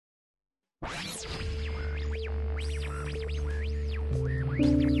Well,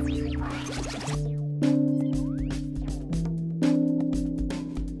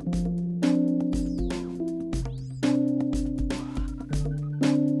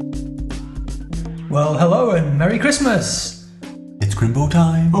 hello and Merry Christmas! It's Grimbo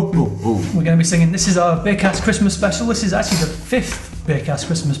time. We're going to be singing. This is our Beercast Christmas special. This is actually the 5th Beercast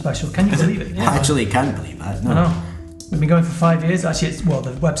Christmas special. Can you believe it? Yeah. I actually can't believe that. No. I know. We've been going for 5 years. Actually,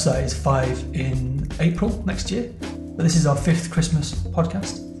 the website is 5 in April next year. But this is our 5th Christmas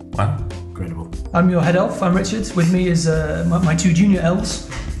podcast. Wow. Incredible. I'm your head elf. I'm Richard. With me is my two junior elves,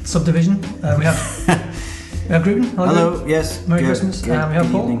 subdivision. We have Gruben. Hello. Gruben. Yes. Merry Christmas. Good, And we have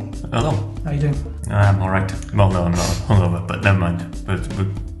good Paul. evening. Hello. How are you doing? I'm alright. Well, no, I'm not hungover, but never mind. We're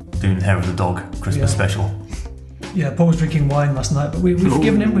doing Hair of the Dog Christmas special. Yeah, Paul was drinking wine last night, but we've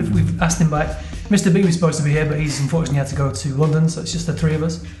forgiven him. We've asked him back. Mr. B was supposed to be here, but he's unfortunately had to go to London, so it's just the three of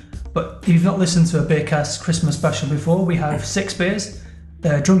us. But if you've not listened to a Beercast Christmas special before, we have 6 beers.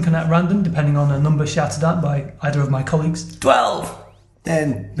 They're drunken at random, depending on a number shouted at by either of my colleagues. 12!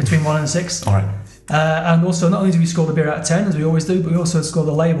 10. Between 1 and 6. Alright. And also, not only do we score the beer out of 10, as we always do, but we also score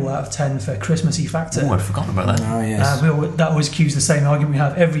the label out of 10 for Christmassy factor. Oh, I'd forgotten about that. Oh, yes. That always cues the same argument we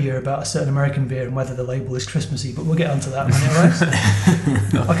have every year about a certain American beer and whether the label is Christmassy, but we'll get onto that when it arrives.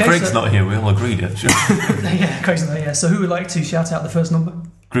 No, Okay, Craig's not here, we all agreed, actually. Yeah, Craig's not here. Yeah. So who would like to shout out the first number?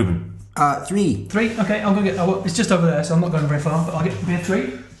 Gruben. 3. 3? Okay, I'll go get... it's just over there, so I'm not going very far, but I'll get beer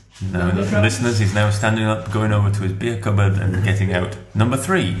 3. Now, listeners, he's now standing up, going over to his beer cupboard and getting out number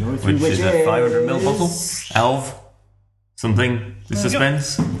 3, which is a 500ml bottle. Alv. Something. The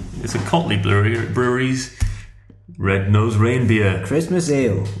suspense. It's a Cotley Brewery's Red Nose Rain beer. Christmas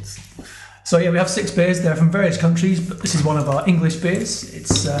ale. So yeah, we have 6 beers. They're from various countries, but this is one of our English beers.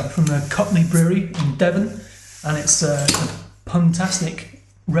 It's from the Cotley Brewery in Devon, and it's a puntastic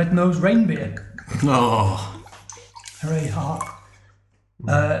Red Nose Rain beer. Oh. Hooray, heart.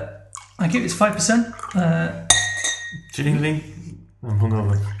 I give it 5%. Genuinely, I'm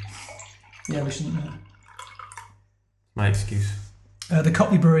hungover. Yeah, we shouldn't. My excuse. The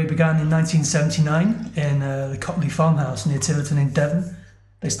Cotley Brewery began in 1979 in the Cotley Farmhouse near Tiverton in Devon.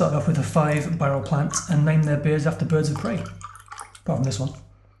 They started off with a 5-barrel plant and named their beers after birds of prey, apart from this one.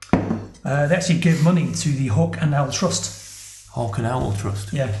 They actually give money to the Hawk and Owl Trust. Hawk and Owl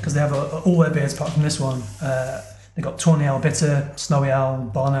Trust. Yeah, because they have all their beers apart from this one. They got Tawny Owl Bitter, Snowy Owl,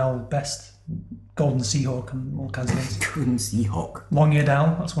 Barn Owl Best, Golden Seahawk, and all kinds of things. Golden Seahawk. Long-eared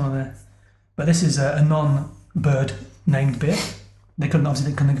Owl, that's one of their. But this is a non-bird named beer. They couldn't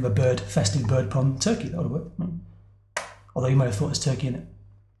think of a festive bird pun. Turkey, that would have worked. Although you might have thought there's turkey in it.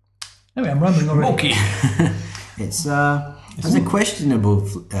 Anyway, I'm rambling already. Smoky. It's has a questionable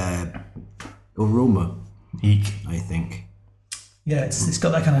aroma. Eek. I think. Yeah, it's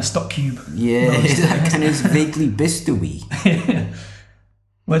got that kind of stock cube. Yeah, that kind of vaguely bistowy.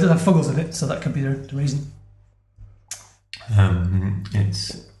 Well, it does have fuggles in it, so that could be the reason.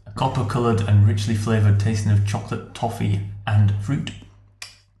 It's a copper-coloured and richly flavoured, tasting of chocolate, toffee, and fruit.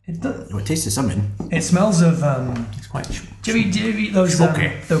 It does. Well, it tastes of something. It smells of. It's quite. Do you eat those?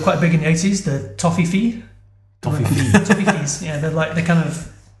 Smoky. They were quite big in the 80s. The toffee fee. Toffee fee. Toffee fees. Yeah, they're kind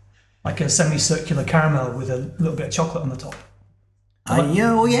of like a semicircular caramel with a little bit of chocolate on the top.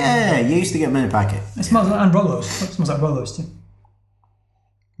 Yeah. You used to get them in a packet. It smells like and Rolos. It smells like Rolos too.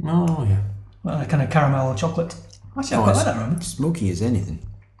 Oh, yeah. Well, kind of caramel chocolate. Actually, I quite like that one. Smoky as anything.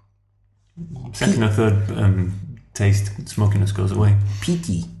 Second or third taste, smokiness goes away.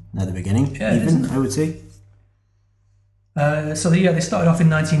 Peaty at the beginning, Yeah, even, I would say. They started off in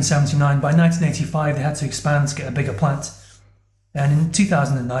 1979. By 1985, they had to expand to get a bigger plant. And in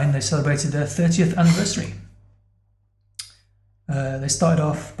 2009, they celebrated their 30th anniversary. They started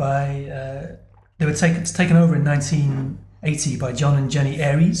off by... they were taken over in 1980 by John and Jenny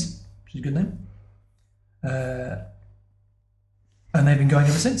Aries, which is a good name. And they've been going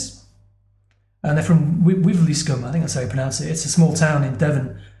ever since. And they're from Wiverley Scum, I think that's how you pronounce it. It's a small town in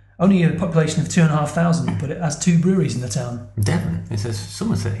Devon. Only a population of 2,500, but it has 2 breweries in the town. Devon. It says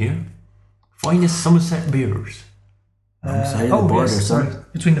Somerset here. Finest Somerset beers. Side of the border, yes, sorry.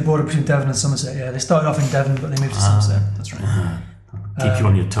 Between Devon and Somerset, yeah. They started off in Devon, but they moved to Somerset. That's right. Keep you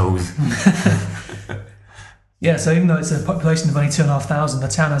on your toes. Yeah, so even though it's a population of only 2,500, the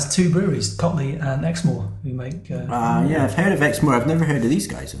town has 2 breweries, Cotley and Exmoor, who make... yeah, I've heard of Exmoor. I've never heard of these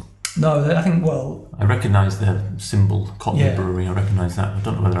guys, though. No, I think, I recognise their symbol, Cotley Yeah. Brewery. I recognise that. I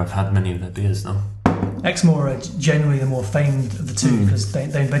don't know whether I've had many of their beers, though. Exmoor are generally the more famed of the two because they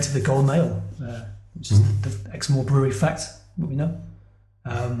invented the golden ale, which is the Exmoor brewery fact, what we know.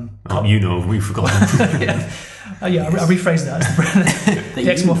 You know, we've forgotten. Yeah, I rephrased that. As the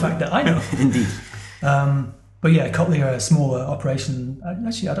Exmoor factor. I know. Indeed. But yeah, Cotley are a smaller operation.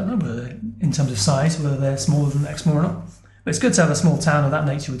 Actually, I don't know whether, in terms of size, whether they're smaller than Exmoor or not. But it's good to have a small town of that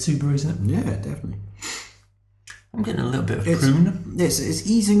nature with 2 breweries in it. Yeah, definitely. I'm getting a little bit of prune. It's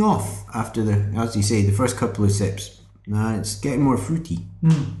easing off after as you say, the first couple of sips. It's getting more fruity.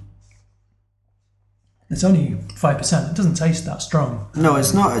 It's only 5%. It doesn't taste that strong. No,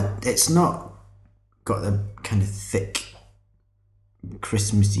 it's not. It's not got the kind of thick,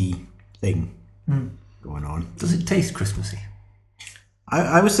 Christmassy thing going on. Does it taste Christmassy?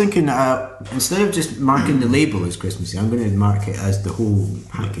 I was thinking instead of just marking the label as Christmassy, I'm going to mark it as the whole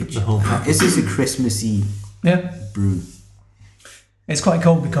package. The whole package. This is a Christmassy brew. It's quite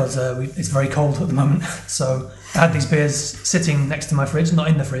cold because it's very cold at the moment. So I had these beers sitting next to my fridge, not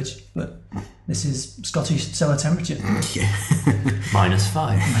in the fridge, but this is Scottish cellar temperature. Yeah.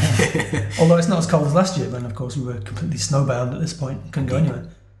 -5. Although it's not as cold as last year when, of course, we were completely snowbound at this point. Couldn't go anywhere.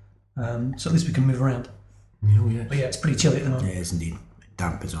 So at least we can move around. Oh, yeah. But yeah, it's pretty chilly at the moment. Yeah, it is indeed.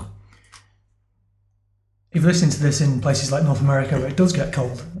 Damp as well. If you're listening to this in places like North America where it does get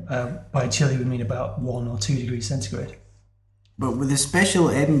cold, by chilly we mean about 1 or 2 degrees centigrade. But with a special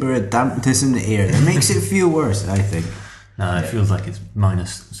Edinburgh dampness in the air, that makes it feel worse, I think. Nah, it feels like it's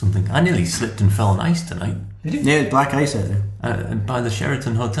minus something. I nearly slipped and fell on ice tonight. Did you? Yeah, black ice out there. By the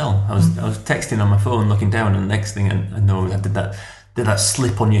Sheraton Hotel. I was texting on my phone, looking down, and the next thing I know, I did that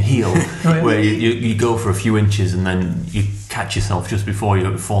slip on your heel where you go for a few inches and then you catch yourself just before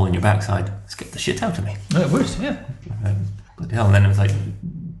you fall on your backside. It's get the shit out of me. No, it would, yeah. Bloody hell, and then it was like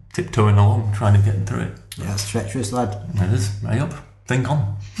tiptoeing along, trying to get through it. Yeah, that's treacherous, lad. It is. Right up. Think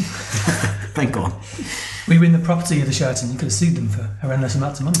on. Think on. We were in the property of the Sheraton. You could have sued them for horrendous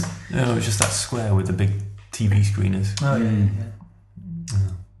amounts of money. No, it was just that square with the big TV screeners. Oh, yeah.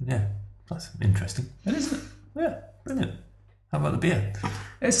 Yeah, that's interesting. It is, isn't it? Yeah. Brilliant. How about the beer?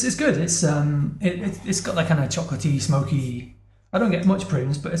 It's good. It's got that kind of chocolatey, smoky. I don't get much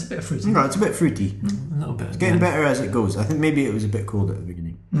prunes, but it's a bit of fruity. No, it's a bit fruity. A little bit. It's getting better as it goes. I think maybe it was a bit cold at the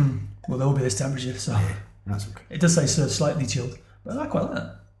beginning. Well, there will be this temperature, so That's okay. it does say served slightly chilled, but I quite like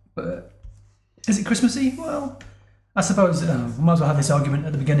that. But is it Christmassy? Well, I suppose we might as well have this argument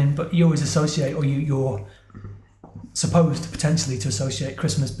at the beginning. But you always associate, or you're supposed potentially to associate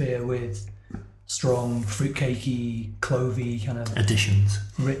Christmas beer with strong, fruitcakey, clovey kind of additions,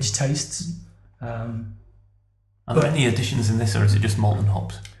 rich tastes. Are there any additions in this, or is it just malt and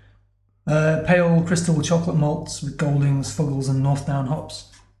hops? Pale crystal chocolate malts with Goldings, Fuggles, and Northdown hops.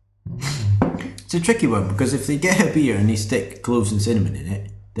 It's a tricky one because if they get a beer and they stick cloves and cinnamon in it,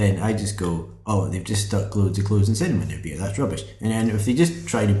 then I just go, oh, they've just stuck loads of cloves and cinnamon in their beer. That's rubbish. And then if they just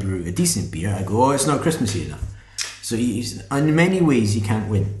try to brew a decent beer, I go, oh, it's not Christmassy enough. So in many ways, you can't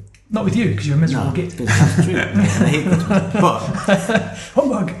win. Not with you, because you're a miserable git. Because that's true. I hate Christmas. But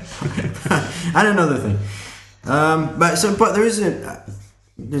humbug. And another thing. But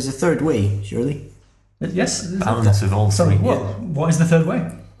there's a third way, surely. Yes. Balance of all Sorry, three. what is the third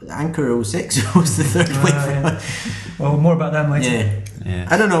way? Anchor 06 was the third way. Yeah. Well, more about them later. Yeah.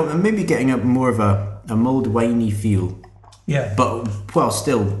 I don't know. Maybe getting a more of a mulled winey feel. Yeah. But while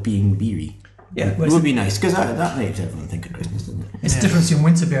still being beery. Yeah. It would be nice because that makes everyone think of Christmas, doesn't it? It's a difference in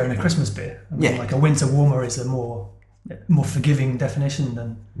winter beer and a Christmas beer. I mean, Yeah. Like a winter warmer is a more forgiving definition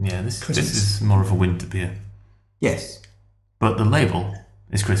than This Christmas. is more of a winter beer. Yes. But the label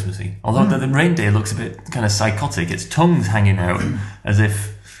is Christmassy. Although the reindeer looks a bit kind of psychotic. Its tongue's hanging out as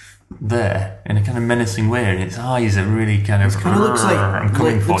if there in a kind of menacing way, and its eyes are really kind of. Kind of looks I'm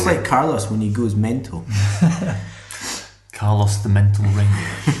coming for looks you. like Carlos when he goes mental. Carlos the mental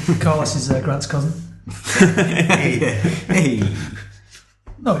reindeer. Carlos is Grant's cousin. Hey.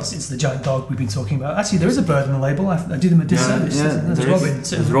 No, it's the giant dog we've been talking about. Actually, there is a bird on the label. I do them a disservice. Yeah, There's There Robin. is.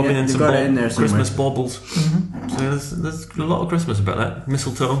 There's Robin and They've some got it in there somewhere. Christmas baubles. So there's a lot of Christmas about that.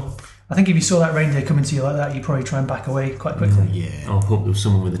 Mistletoe. I think if you saw that reindeer coming to you like that, you'd probably try and back away quite quickly. Yeah. Oh, I hope there was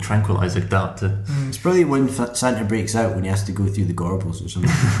someone with a tranquilizer dart to. It's probably when Santa breaks out when he has to go through the Gorbals or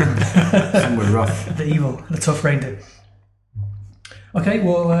something. Somewhere rough. The tough reindeer. Okay,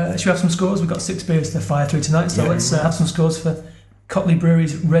 well, should we have some scores? We've got 6 beers to fire through tonight, so let's have some scores for Cotley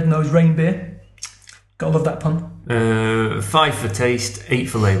Brewery's Red Nose Rain Beer. Gotta love that pun. 5 for taste, 8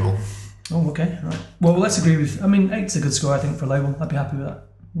 for label. Oh, okay, right. Well, let's agree with. 8's a good score, I think, for label. I'd be happy with that.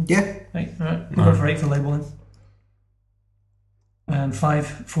 Yeah. 8, right. We'll go for 8 for label then. And 5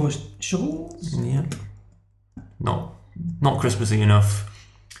 for Shuggles. Yeah. Not Christmassy enough.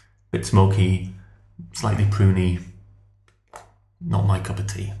 Bit smoky, slightly pruny. Not my cup of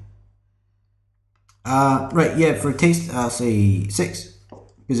tea. Right, yeah, for taste, I'll say 6.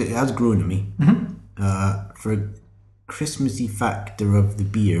 because it has grown on me. For Christmassy factor of the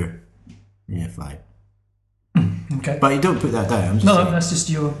beer, 5. Okay. But you don't put that down. I'm just No, saying. that's just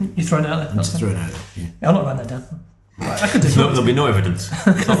you're throwing it out there. I'm just throwing it out there. Yeah, I'm not writing that down. I could do No, there'll be no evidence.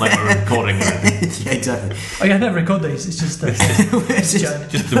 It's not like we're recording or anything. Yeah, exactly. Oh yeah, I never record these. It's just It's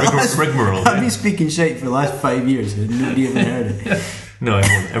Just the rigmarole. I've been speaking shite for the last 5 years and nobody even heard it. No,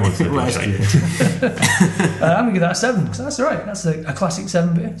 everyone's Well, that's saying good. I'm gonna give that a 7 because that's alright. That's a classic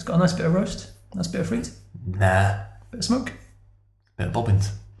 7 beer. It's got a nice bit of roast, nice bit of fruit, Nah, bit of smoke. bit of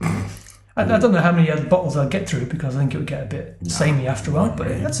bobbins. I don't know how many bottles I'll get through because I think it would get a bit samey after a while, but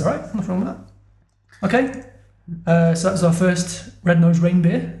that's alright. Nothing wrong with that. Okay, so that was our first Red Nose Rain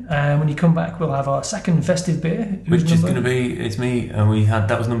beer. And when you come back, we'll have our second festive beer, Which is going to be, it's me, and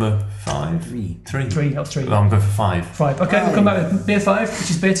that was number 5? 3. 3? 3. That was 3. Well, I'm going for 5. 5. Okay, we'll come back with beer 5, which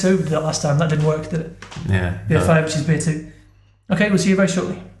is beer 2. We did that last time. That didn't work, did it? Yeah. Beer 5, which is beer 2. Okay, we'll see you very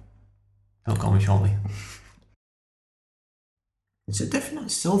shortly. Don't call me shortly. It's a definite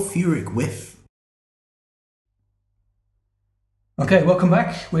sulfuric whiff. Okay, welcome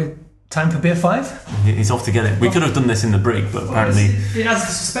back. We're time for beer 5. He's off to get it. We could have done this in the break, but apparently it has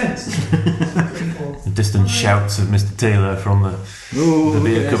the suspense. the distant shouts of Mr. Taylor from the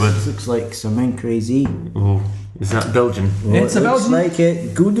beer cupboard. This looks like something crazy. Oh, is that Belgian? It's a looks Belgian. like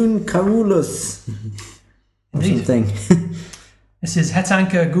it. Gudun Carolus. Or Indeed. something. This is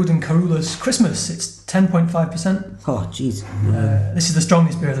Hetanka Guden Carolus Christmas. It's 10.5%. Oh, jeez. This is the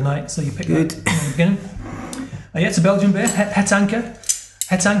strongest beer of the night, so you pick Good. that in the beginning. Yeah, it's a Belgian beer, Hetanka.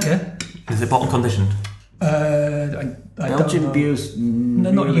 Hetanka. Is it bottle conditioned? I Belgian don't know. beers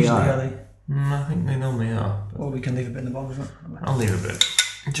They're not really usually, are. are they? I think they normally are. Or we can leave a bit in the bottle as well. I'll leave a bit,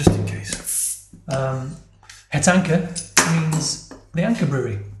 just in case. Hetanka means the Anchor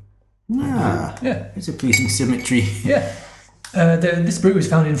Brewery. Ah, Yeah, it's a pleasing symmetry. yeah. This brewery was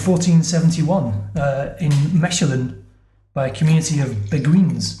founded in 1471 in Mechelen by a community of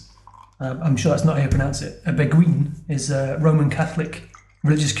Beguines. I'm sure that's not how you pronounce it. A Beguine is a Roman Catholic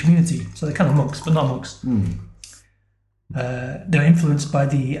religious community, so they're kind of monks, but not monks. They're influenced by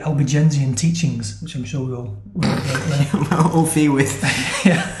the Albigensian teachings, which I'm sure we'll Au fait with.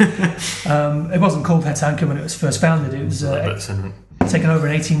 It wasn't called Hetanka when it was first founded. It was taken over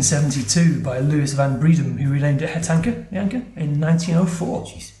in 1872 by Louis van Breedem, who renamed it Hetanka, the Anchor, in 1904.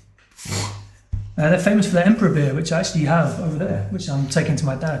 They're famous for their Emperor beer, which I actually have over there, which I'm taking to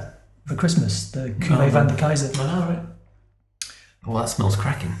my dad for Christmas, the Cuvée van de Kaiser. Oh, right. Well, that smells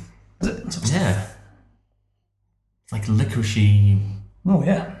cracking. Is it? Yeah. It's like licoricey, Oh,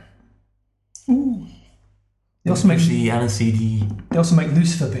 yeah. Ooh. They also make aniseedy. They also make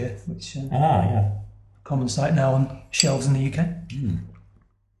Lucifer beer, which yeah. common sight now on shelves in the UK.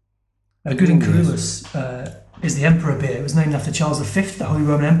 Gudin Carolus is the Emperor beer. It was named after Charles V, the Holy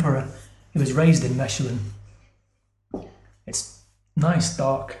Roman Emperor, who was raised in Mechelen. It's nice,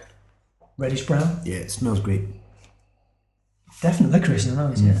 dark, reddish brown. Yeah, it smells great. Definite licorice in the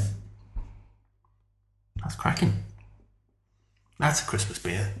nose, yeah. That's cracking. That's a Christmas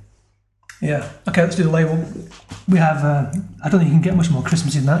beer. Yeah. Okay, let's do the label. We have, I don't think you can get much more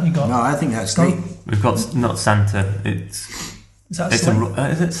Christmassy than that. You got. No, I think that's great. We've got not Santa. Is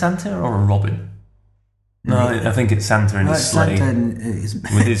it Santa or a Robin? No, I think it's Santa in his sleigh Santa and his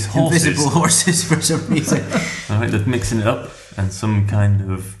with his horses. invisible horses for some reason. I think they're mixing it up and some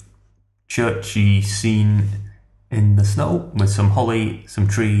kind of churchy scene in the snow with some holly, some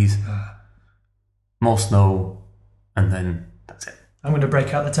trees, more snow, and then that's it. I'm going to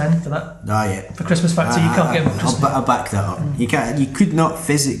break out the 10 for that. Yeah. For Christmas factor, you can't get more Christmas. I'll back that up. You can't. You could not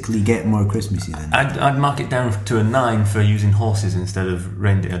physically get more Christmassy than that. I'd mark it down to a 9 for using horses instead of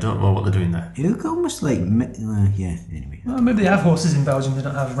reindeer. I don't know what they're doing there. You look almost like yeah. Anyway, Well, maybe they have horses in Belgium, they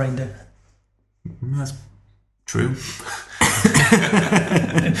don't have reindeer. That's true.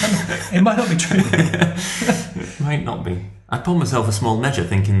 It might not be true. Might not be. I pulled myself a small measure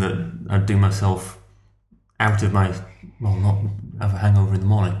thinking that I'd do myself out of my, well, not have a hangover in the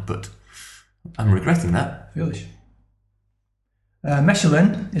morning, but I'm regretting that. Foolish.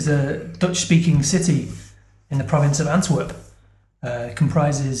 Mechelen is a Dutch-speaking city in the province of Antwerp. It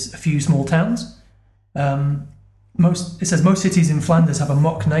comprises a few small towns. It says most cities in Flanders have a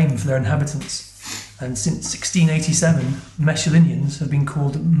mock name for their inhabitants. And since 1687, Mechelinians have been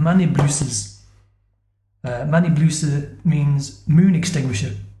called Maniblusers. Manibluser means moon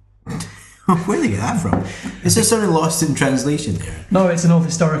extinguisher. where did they get that from? Is there something lost in translation there? No, it's an old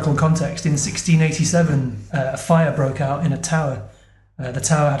historical context. In 1687, a fire broke out in a tower. The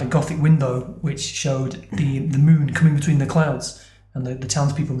tower had a Gothic window which showed the moon coming between the clouds, and the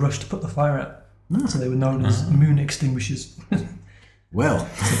townspeople rushed to put the fire out. So they were known as moon extinguishers. Well,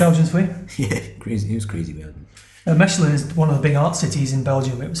 The Belgians for you. yeah, crazy. It was crazy Belgium. Mechelen is one of the big art cities in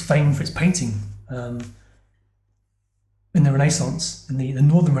Belgium. It was famed for its painting in the Renaissance, in the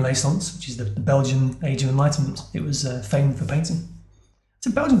Northern Renaissance, which is the Belgian Age of Enlightenment. It was famed for painting.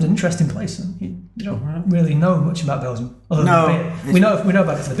 So Belgium's an interesting place. And you don't really know much about Belgium, other than the beer. We know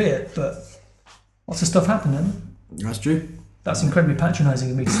about it for the beer, but lots of stuff happened then. That's true. That's incredibly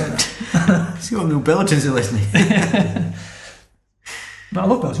patronising of me to say that. See what no Belgians are listening. No, I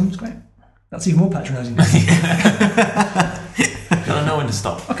love Belgium. It's great. That's even more patronising. Gotta know when to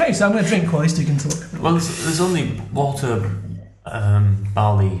stop. Okay, so I'm going to drink while these two can talk. Well, there's only water,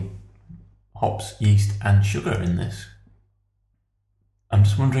 barley, hops, yeast, and sugar in this. I'm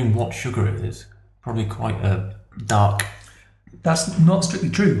just wondering what sugar it is. Probably quite a dark. That's not strictly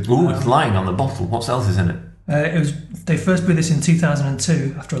true. Ooh, it's lying on the bottle. What else is in it? They first brewed this in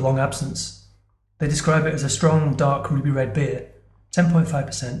 2002 after a long absence. They describe it as a strong, dark, ruby red beer,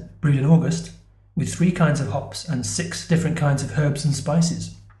 10.5%, brewed in August, with 3 kinds of hops and 6 different kinds of herbs and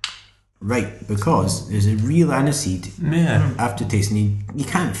spices. Right, because there's a real aniseed aftertaste, and you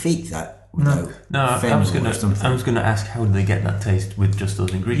can't fake that without fennel or something. I was gonna ask how do they get that taste with just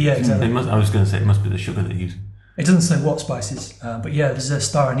those ingredients? Yeah, exactly. I was gonna say it must be the sugar they use. It doesn't say what spices, but yeah, there's a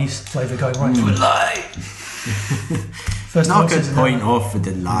star anise flavour going right through it. Lie. First Knock a point off for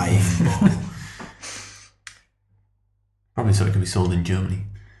the lie. Probably so it can be sold in Germany.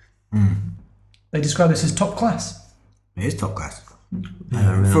 They describe this as top class. It is top class.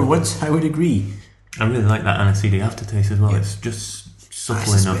 Really. For once, I would agree. I really like that aniseed aftertaste as well. Yeah. It's just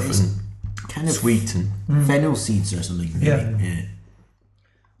subtle enough and kind of sweet and fennel seeds or something. Really. Yeah.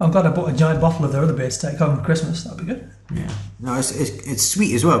 I'm glad I bought a giant bottle of their other beer to take home for Christmas. That'd be good. Yeah. No, it's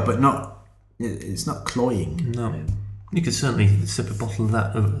sweet as well, but not. It's not cloying. No. You could certainly sip a bottle of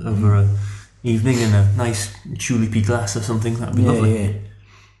that over a evening in a nice tulipy glass or something. That'd be lovely.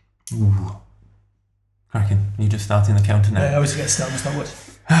 Yeah. Ooh. Cracking. You're just starting the counter now. I always get started with that word.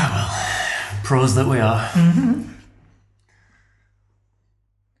 Well, pros that we are.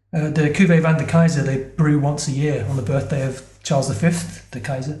 The Cuvée Van de Kaiser, they brew once a year on the birthday of Charles V, the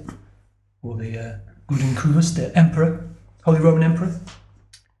Kaiser, or the Guten Kurs, the Emperor, Holy Roman Emperor.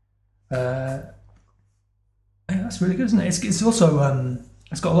 Yeah, that's really good, isn't it? It's also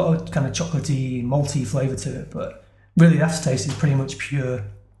it's got a lot of kind of chocolatey, malty flavour to it, but really the aftertaste is pretty much pure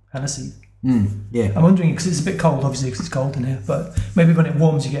aniseed. Yeah. I'm wondering, because it's a bit cold, obviously, because it's cold in here, but maybe when it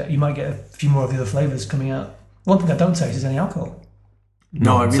warms, you might get a few more of the other flavours coming out. One thing I don't taste is any alcohol.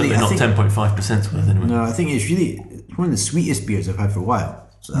 No, I really not 10.5% worth anyway. No, I think it's really one of the sweetest beers I've had for a while,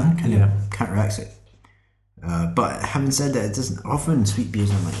 so that kind of counteracts it. But having said that, it doesn't. Often sweet beers,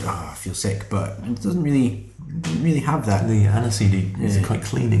 I'm like, I feel sick, but it doesn't really have that. The aniseed is quite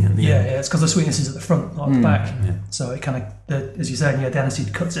cleaning at the end. Yeah, it's because the sweetness is at the front, not at the back. Yeah. So it kind of, as you said, the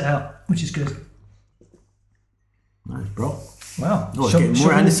aniseed cuts it out, which is good. Nice, bro. Wow. Oh, getting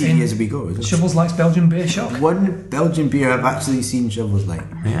more aniseed as we go. Is it? Shovels likes Belgian beer shop. One Belgian beer I've actually seen Shovels like.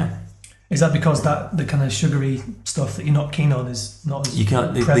 Yeah. Is that because the kind of sugary stuff that you're not keen on is not as you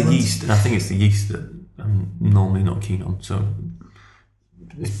can't the yeast? I think it's the yeast that I'm normally not keen on. So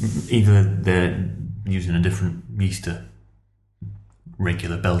either they're using a different yeast to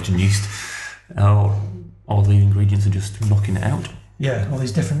regular Belgian yeast, or all the ingredients are just knocking it out. Yeah, all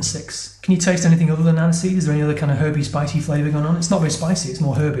these different 6. Can you taste anything other than aniseed? Is there any other kind of herby, spicy flavour going on? It's not very spicy, it's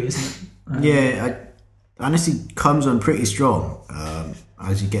more herby, isn't it? Aniseed comes on pretty strong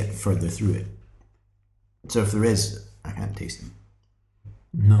as you get further through it. So if there is, I can't taste them.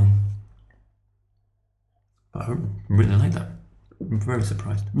 No. But I really like that. I'm very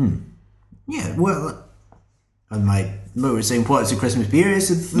surprised. Yeah, well, and we were saying, what's a Christmas beer? It's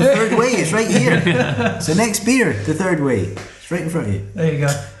the third way, it's right here. It's the next beer, the third way. It's right in front of you. There you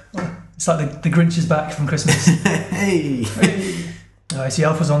go. It's like the Grinch is back from Christmas. Hey! I see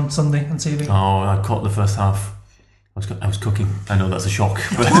Alf was on Sunday on TV. Oh, I caught the first half. I was cooking. I know that's a shock.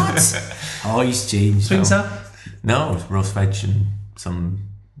 But What? Oh, he's changed. Sweet and sour? No, it was roast veg and some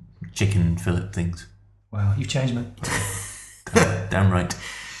chicken fillet things. Wow, you've changed, man. Damn right.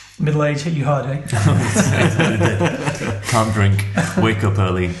 Middle age hit you hard, eh? Can't drink. Wake up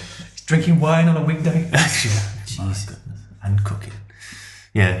early. Drinking wine on a weekday. Jeez. And cooking.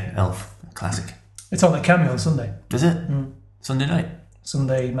 Yeah, Elf. Classic. It's on the Cameo on Sunday. Is it? Sunday night?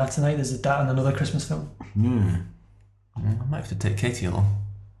 Sunday matinee. There's that and another Christmas film. I might have to take Katie along.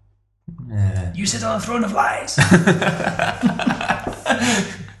 You sit on a throne of lies.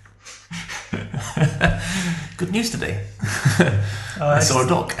 Good news today. I saw a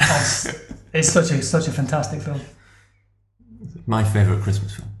doc. It's such a fantastic film. My favourite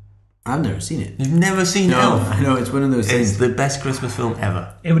Christmas film. I've never seen it. You've never seen Elf? I know, it's one of those It's things. the best Christmas film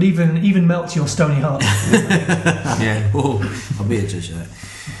ever. It would even melt your stony heart. Yeah. Oh, I'll be a judge of that.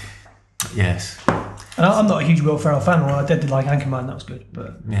 Yes. And I'm not a huge Will Ferrell fan, although I did like Anchorman, that was good.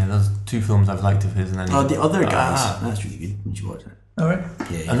 But Yeah, those 2 films I've liked of his. And then The Other Guys. That's really good. You should watch that. all right.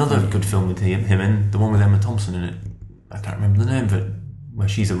 Yeah. Another good film with him in, the one with Emma Thompson in it. I can't remember the name of it, where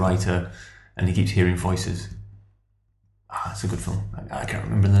she's a writer and he keeps hearing voices. It's a good film. I can't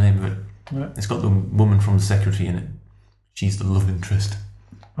remember the name of it. Right. It's got the woman from The Secretary in it. She's the love interest.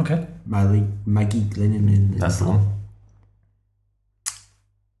 Okay. Maggie Glennon. That's the one.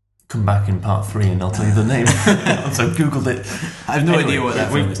 Come back in part 3 and I'll tell you the name. So I googled it. I have no idea what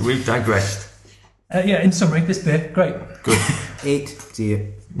that film is. We've digressed. Yeah, in summary, this beer, great. Good. 8,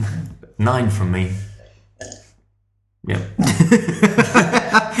 dear. 9 from me. Yep.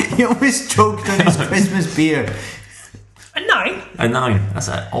 He almost choked on his Christmas beer. A 9? A 9. That's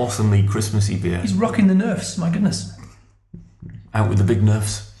an awesomely Christmassy beer. He's rocking the nerfs, my goodness. Out with the big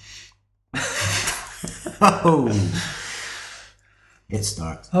nerfs. Oh. It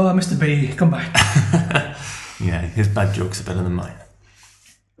starts. Oh, Mr. B, come back. Yeah, his bad jokes are better than mine.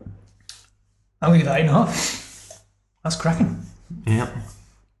 I'm going to give that 8.5. That's cracking. Yep.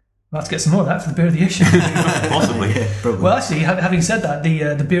 We'll have to get some more of that for the beer of the year show. Possibly. Yeah, probably. Well, actually, having said that,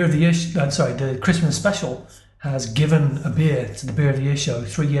 the beer of the year, the Christmas special has given a beer to the beer of the year show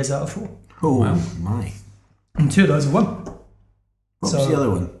 3 years out of 4, Oh, my. and 2 of those are won. What So- was the other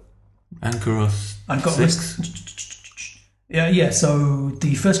one? Anchoros I've got 6. Yeah. So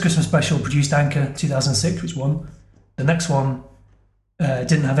the first Christmas special produced Anchor 2006, which won. The next one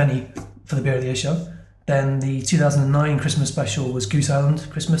didn't have any for the beer of the year show. Then the 2009 Christmas special was Goose Island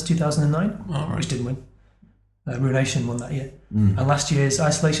Christmas 2009, All right. which didn't win. Ruination won that year, and last year's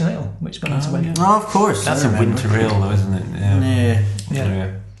Isolation Ale, which went on to win. yeah. Oh, of course. That's I a remember. winter ale, though, isn't it? Yeah.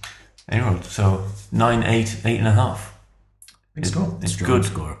 Yeah, Anyway, so 9, 8, 8.5. big score. It's Strong good.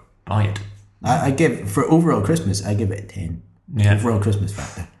 score. Buy it. I give, for overall Christmas, I give it a 10. Yeah. Overall Christmas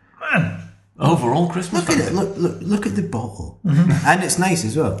factor. Man, Overall Christmas. Look at it. Look at the bottle. And it's nice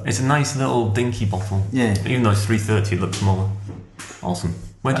as well. It's a nice little dinky bottle. Yeah. Even though it's 330, it looks smaller. Awesome.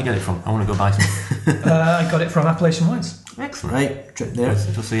 Where'd you get it from? I want to go buy some. I got it from Appalachian Wines. Excellent. Right, trip there.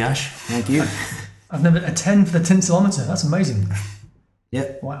 Just the ash. Thank you. I've never a 10 for the tinselometer. That's amazing.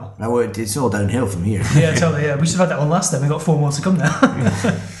 Yep. Wow. It's all downhill from here. Yeah, totally. Yeah, we should have had that one last time. We got 4 more to come now.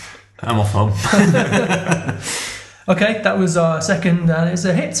 I'm off home. Okay, that was our second, and it's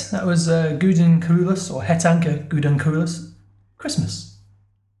a hit. That was Guden Kurulas, or Het Anker Guden Kurulas, Christmas.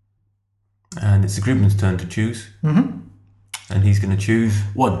 And it's the groupman's turn to choose. Mm-hmm. And he's going to choose.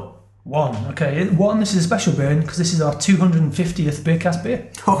 1. 1. Okay, 1, this is a special beer because this is our 250th Beercast beer.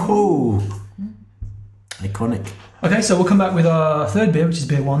 Ho Iconic. Okay, so we'll come back with our third beer, which is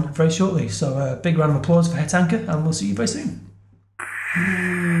beer 1, very shortly. So a big round of applause for Het Anker, and we'll see you very soon.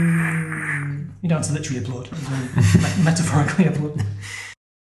 You don't have to literally applaud, metaphorically applaud.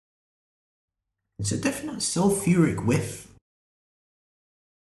 It's a definite sulfuric whiff.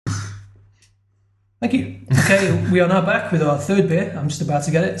 Thank you. Okay, we are now back with our third beer. I'm just about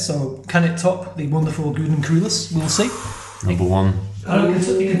to get it. So, can it top the wonderful Guden Kurulas? We'll see. Number 1.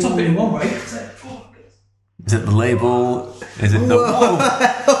 You can top it in one way. Is it the label? Is it the... Whoa!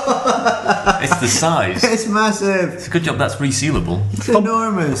 It's the size. It's massive. It's a good job that's resealable. It's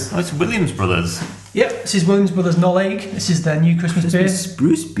enormous. Oh, it's Williams Brothers. Yep, this is Williams Brothers Knoll Egg. This is their new Christmas beer.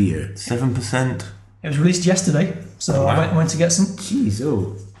 Spruce beer. 7%. It was released yesterday, so I went to get some. Jeez,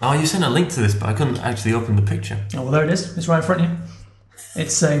 oh. Oh, you sent a link to this, but I couldn't actually open the picture. Oh, well, there it is. It's right in front of you.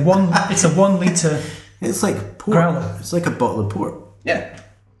 It's a 1 litre. It's like port. Growler. It's like a bottle of port. Yeah.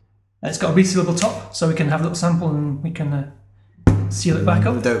 And it's got a resealable top, so we can have a little sample and we can seal it back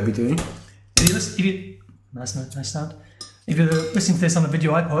up. No doubt we do. Nice sound. If you're listening to this on a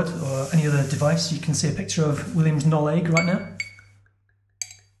video iPod or any other device, you can see a picture of Williams Knoll Egg right now.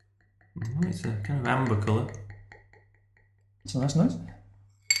 It's a kind of amber colour. So that's nice.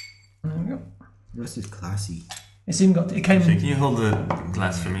 There we go. This is classy. It's even got. It came. Can you hold the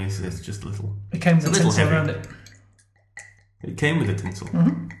glass for me? It's just a little. It came with It's a a little tinsel heavy. around it. It came with a tinsel.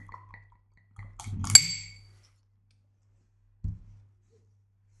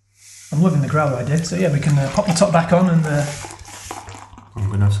 I'm loving the growler I did. So yeah, we can pop the top back on and. I'm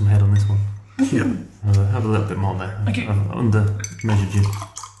going to have some head on this one. Yeah. Have a little bit more there. Thank you. I've under measured you.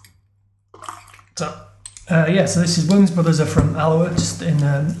 So so this is Williams Brothers are from Alloa, just in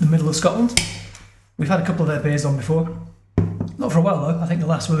the middle of Scotland. We've had a couple of their beers on before. Not for a while though. I think the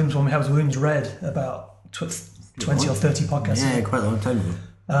last Williams one we had was Williams Red about 20 or 30 podcasts Yeah, ago. quite a long time ago.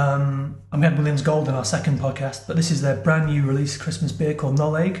 And we had Williams Gold in our second podcast, but this is their brand new release Christmas beer called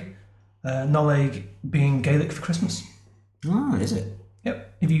Knoll Egg. Nollaig being Gaelic for Christmas. Oh, is it?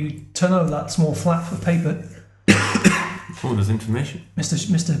 Yep. If you turn over that small flap of paper, Oh, there's information.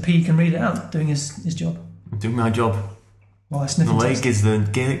 Mr. P can read it out, doing his job. I'm doing my job. While I sniff and Nollaig taste. is the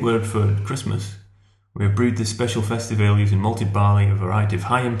Gaelic word for Christmas. We have brewed this special festive ale using malted barley, a variety of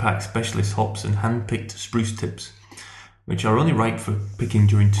high-impact specialist hops and hand-picked spruce tips, which are only right for picking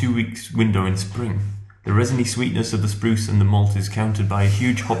during 2 weeks window in spring. The resiny sweetness of the spruce and the malt is countered by a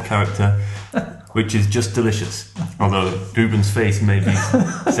huge hop character, which is just delicious. Although Ruben's face may be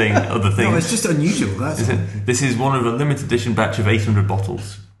saying other things. No, it's just unusual. That's all. This is one of a limited edition batch of 800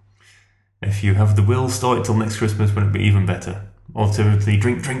 bottles. If you have the will, store it till next Christmas when it'll be even better. Alternatively,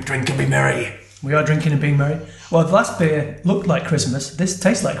 drink and be merry. We are drinking and being merry. Well, the last beer looked like Christmas. This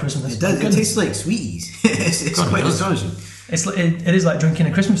tastes like Christmas. It does. It tastes like sweeties. it's God, quite it does. astonishing. It is like drinking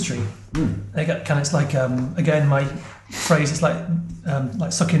a Christmas tree. They got kind of, it's like again my phrase. It's like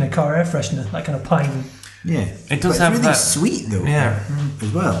sucking a car air freshener, that kind of pine. Yeah, It does but have it's really that- sweet though. Yeah.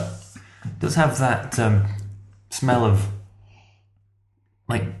 as well. It does have that smell of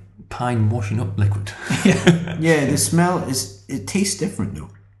like pine washing up liquid. Yeah, the smell is. It tastes different though.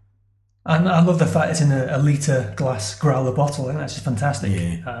 And I love the fact it's in a litre glass growler bottle. I think that's just fantastic.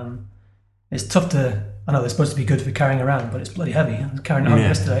 Yeah. It's tough to. I know they're supposed to be good for carrying around, but it's bloody heavy. I was carrying it home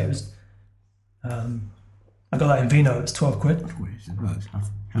yesterday. It was. I got that in Vino. It's 12 quid. Well, it's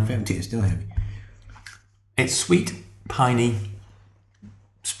half empty. It's still heavy. It's sweet, piney,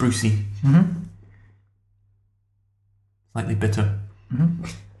 sprucey, slightly bitter.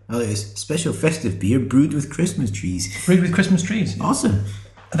 Oh, it's special festive beer brewed with Christmas trees. Brewed with Christmas trees. Awesome.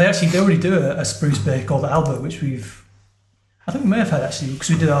 They already do a spruce beer called Alba, which I think we may have had actually, because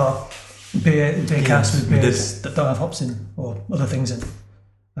we did our beer cast with we beers that don't have hops in or other things in.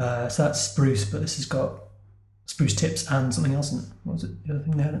 So that's spruce, but this has got spruce tips and something else in it. What was it? The other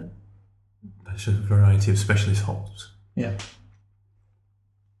thing they had in it? It's a variety of specialist hops. Yeah.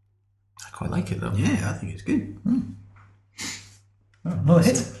 I quite like it though. Yeah, I think it's good. Oh, another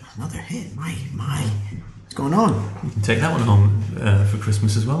hit. Another hit. My. What's going on? You can take that one home for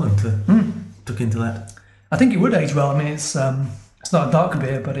Christmas as well and tuck into that. I think it would age well. I mean, it's not a dark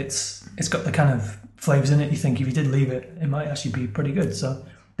beer, but it's got the kind of flavours in it. You think if you did leave it, it might actually be pretty good. So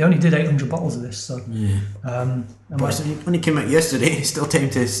they only did 800 bottles of this. So Yeah. I But it only came out yesterday. It's still time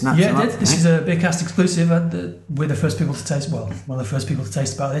to snatch Yeah, them it up. did. This is a Beercast exclusive, and we're the first people to taste. Well, one of the first people to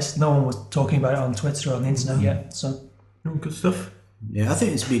taste about this. No one was talking about it on Twitter or on the internet yet. So Oh, good stuff. Yeah, I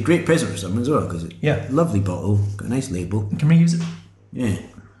think it's be a great present for someone as well because it's yeah, a lovely bottle, got a nice label. you can reuse it. Yeah.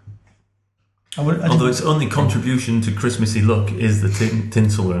 Although its only contribution to Christmassy look is the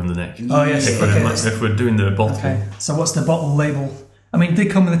tinsel around the neck. Oh yes. If, Okay. if we're doing the bottle, Okay. So what's the bottle label? I mean, it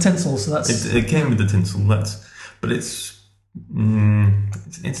did come with the tinsel, so that's it came with the tinsel. But it's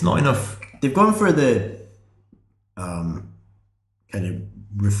not enough. They've gone for the kind of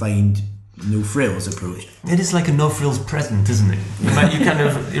refined, no frills approach. It is like a no frills present, isn't it?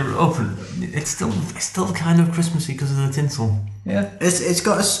 You open. It's still kind of Christmassy because of the tinsel. yeah. It's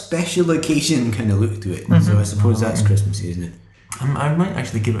got a special occasion kind of look to it, so I suppose that's Christmassy, isn't it? I might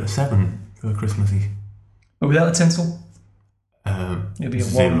actually give it a 7 for Christmassy. But without the tinsel, it'd be a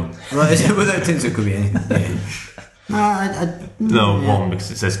 0. 1. Well, it's, without tinsel, it could be anything. Yeah. No, No, 1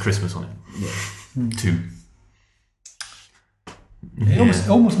 because it says Christmas on it. 2. It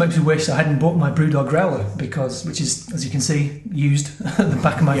almost makes me wish I hadn't bought my Brewdog Growler which is, as you can see, used at the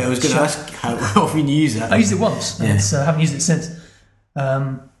back of my. Yeah, I was going to shop. ask how often you use that. I used it once, and Yeah. I haven't used it since.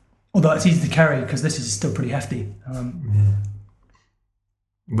 Although it's easy to carry because this is still pretty hefty.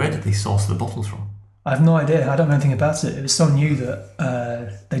 Where did they source the bottles from? I have no idea. I don't know anything about it. It was so new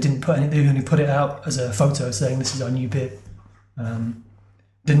that they didn't put they only put it out as a photo saying this is our new beer.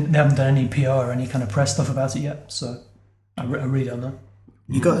 They haven't done any PR or any kind of press stuff about it yet. So I really don't know.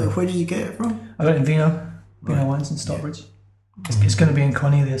 You got it? Where did you get it from? I got it in Vino Wines in Stockbridge. It's going to be in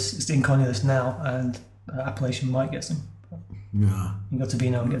Cornelius. It's in Cornelius now, and Appellation might get some. Yeah. You go to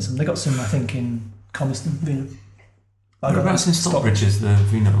Vino and get some. They got some, I think, in Coniston, Vino. I got Whereabouts in Stockbridge. Stockbridge is the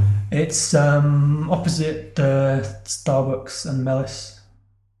Vino? It's opposite Starbucks and Mellis,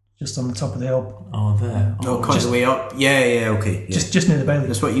 just on the top of the hill, Oh, there. Oh, quite the way up. Yeah, okay. Yeah. just near the Bailey.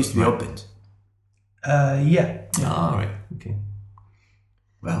 That's what used to be opened. Yeah. Oh, right. Okay.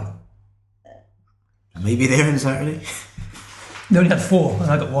 Well, maybe there on Saturday. They only had 4,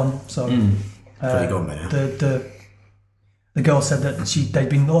 and I got 1. So Probably gone by now. the girl said that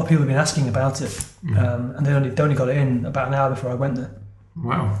a lot of people have been asking about it, and they only got it in about an hour before I went there.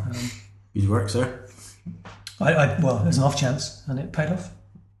 Wow. Good work, sir. Well, there's an off chance, and it paid off.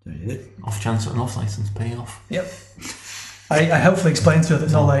 There you did. Off chance and off license paying off. Yep. I helpfully explained to her that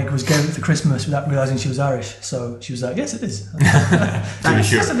Nollaig was gave it for Christmas without realising she was Irish. So she was like, yes, it is.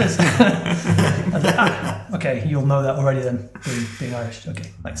 Yes, it is. I was like, okay, you'll know that already then, being Irish.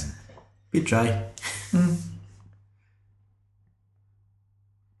 Okay, thanks. Good try.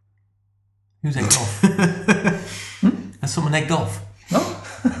 Who's egged off? Has someone egged off? No?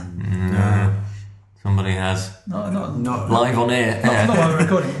 No. Somebody has. No, Not Live on air. not while we're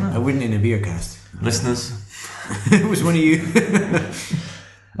recording. No. I wouldn't in a beer cast. Listeners, It was one of you.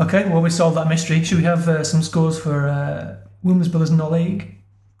 Okay, well, we solved that mystery. Should we have some scores for Wilmsbillers and Nollaig?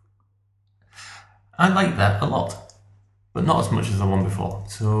 I like that a lot, but not as much as the one before.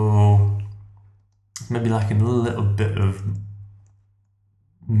 So maybe lacking a little bit of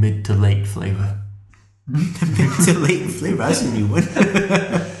mid to late flavour. It's a late flavour. That's a new one.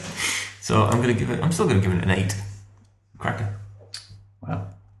 So I'm still gonna give it an 8. Cracker. Wow.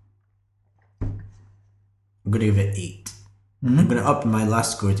 I'm going to give it 8. I'm going to up my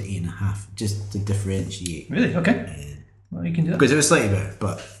last score to 8.5 just to differentiate. Really? Okay. Well, you can do that. Because it was slightly better,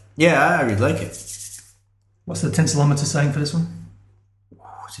 but yeah, I really like it. What's the tinselometer saying for this one?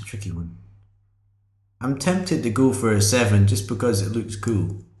 Oh, it's a tricky one. I'm tempted to go for a 7 just because it looks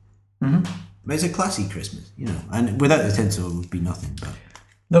cool. But it's a classy Christmas, you know, and without the tinsel it would be nothing. But A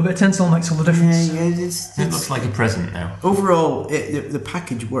little bit of tinsel makes all the difference. It looks like a present now. Overall, the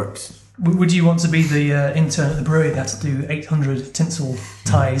package works. Would you want to be the intern at the brewery that has to do 800 tinsel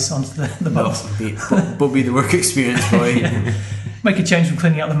ties onto the bottles? Bobby the work experience boy. Make a change from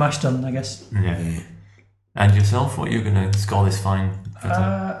cleaning out the mash tun, I guess. Yeah. And yourself, what are you going to score this fine?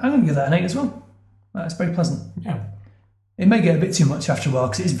 I'm going to give that an 8 as well. It's very pleasant. Yeah. It may get a bit too much after a while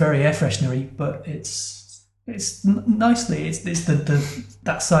because it's very air freshenery, but it's nicely. It's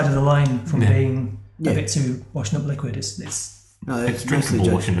that side of the line from being a bit too washing up liquid. It's drinkable mostly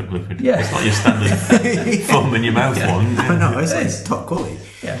washing up liquid. Yeah. It's not your standard foam in your mouth one. I know, it's It like is. top quality.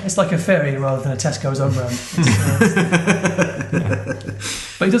 Yeah, it's like a fairy rather than a Tesco's own brand.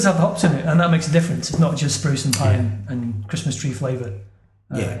 But it does have the hops in it, and that makes a difference. It's not just spruce and pine and Christmas tree flavour.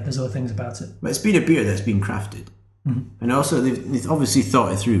 There's other things about it. But it's been a beer that's been crafted. And also they've obviously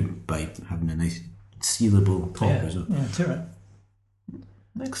thought it through by having a nice sealable top as well. Yeah, too right.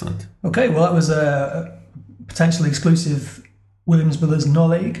 Excellent. Okay, well that was a potentially exclusive Williams-Brothers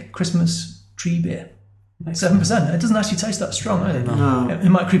Nollaig Christmas tree beer. 7%. It doesn't actually taste that strong either. No. It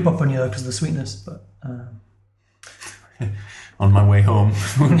might creep up on you though because of the sweetness, but On my way home.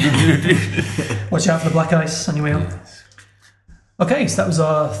 watch out for the black ice on your way home. Okay, so that was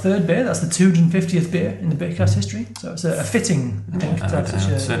our third beer. That's the 250th beer in the Beercast history. So it's a fitting, I think, to have such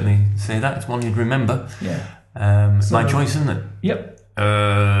I'd a... certainly say that. It's one you'd remember. Yeah. My choice, isn't it? Yep.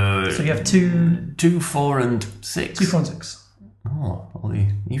 So you have 2, 4, and 6. 2, 4, and 6. Oh, all the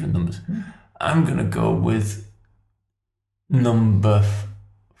even numbers. I'm going to go with number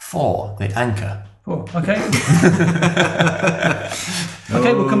 4, the Anchor. 4. Okay.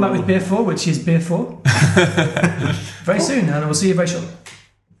 Okay, we'll come back with beer 4, which is beer 4. Very soon, and we'll see you very shortly.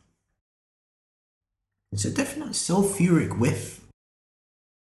 It's a definite sulfuric whiff.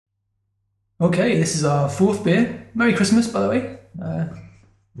 Okay, this is our 4th beer. Merry Christmas, by the way.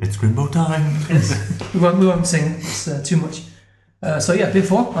 It's Grimbo time. Yes. We won't sing. It's too much. So yeah, beer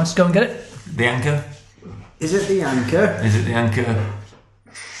 4. I'll just go and get it. The Anchor? Is it the Anchor? Is it the Anchor?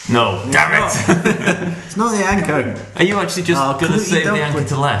 No, damn it! It's not the Anchor. Are you actually just going to Clutie save the Dumpling. Anchor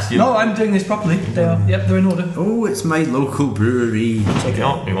to last? No, I'm doing this properly. They're in order. Oh, it's my local brewery. Check it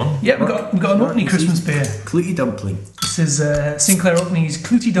out. You want? Yeah, we've got an Orkney Christmas beer. Clutie Dumpling. This is Sinclair Orkney's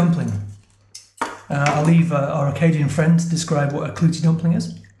Clutie Dumpling. I'll leave our Arcadian friend to describe what a Clutie Dumpling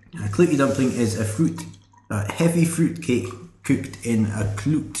is. A Clutie Dumpling is a heavy fruit cake cooked in a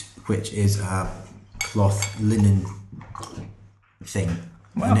clute, which is a cloth linen thing.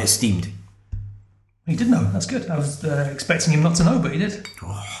 Wow. And it's steamed. He did know. That's good. I was expecting him not to know, but he did.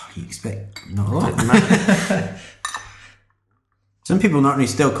 Oh, you expect not a lot. Some people not only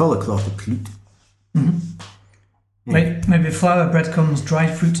still call a cloth a clute. Maybe flour, breadcrumbs,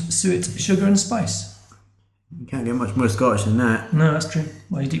 dried fruit, suet, sugar, and spice. You can't get much more Scottish than that. No, that's true.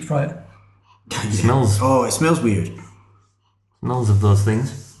 Well, you deep fry it. It smells. Oh, it smells weird. Smells of those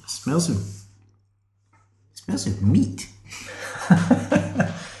things. It smells of meat.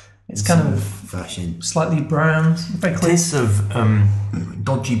 It's kind of fashion. slightly brown, very clear. Tastes of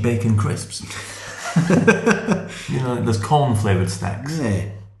dodgy bacon crisps. There's corn flavoured snacks. Yeah.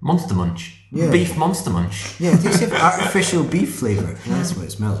 Monster Munch. Yeah. Beef Monster Munch. Yeah, it tastes of artificial beef flavour. That's what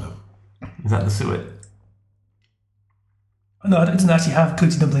it smells of. Is that the suet? No, it doesn't actually have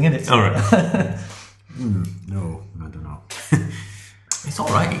Clutie Dumpling in it. All right. No, I don't know. It's all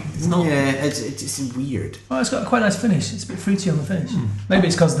right. It's not. Yeah, it's weird. Well, it's got a quite nice finish. It's a bit fruity on the finish. Maybe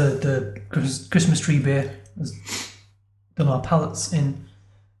it's because the Christmas tree beer has done our palates in.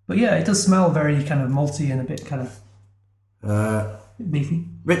 But yeah, it does smell very kind of malty and a bit kind of beefy.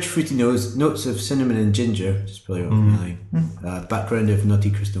 Rich fruity notes of cinnamon and ginger, which is probably what I'm feeling. Background of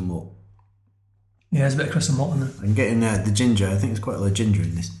nutty crystal malt. Yeah, there's a bit of crystal malt in there. I'm getting the ginger. I think there's quite a lot of ginger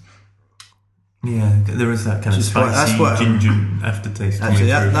in this. Yeah, there is that kind of spicy ginger aftertaste. Actually,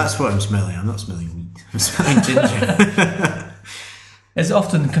 that's what I'm smelling. I'm not smelling wheat. I'm smelling ginger. It's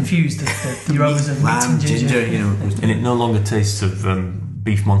often confused the aromas of meat and ginger. And it no longer tastes of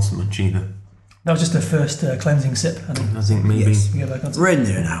beef monster munch either. That was just the first cleansing sip. I think maybe. Yes. We're in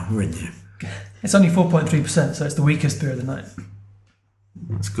there now. We're in there. It's only 4.3%, so it's the weakest beer of the night.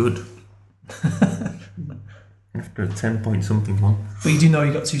 That's good. After a 10-point-something one. But you do know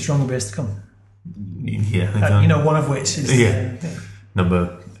you've got two stronger beers to come. Yeah. One of which is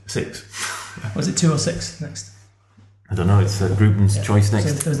number 6. Was it 2 or 6 next? I don't know. It's Gruben's choice next.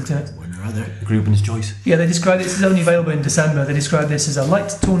 So those are 2 next. One or other. Gruben's choice. Yeah, they describe this is only available in December. They describe this as a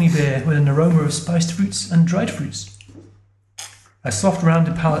light, tawny beer with an aroma of spiced fruits and dried fruits. A soft,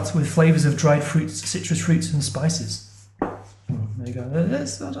 rounded palate with flavours of dried fruits, citrus fruits, and spices. There you go.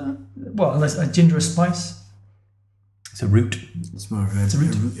 Unless a ginger or spice. It's a root. It's more of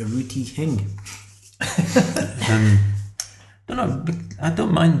a rooty thing. Don't know. I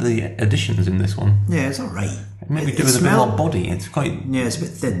don't mind the additions in this one. Yeah, it's all right. Maybe do with a bit more body. It's quite. Yeah, it's a bit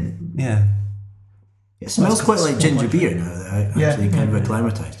thin. Yeah. It smells quite like ginger beer now that I actually kind of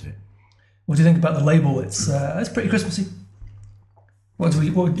acclimatised to it. What do you think about the label? It's pretty Christmassy. Is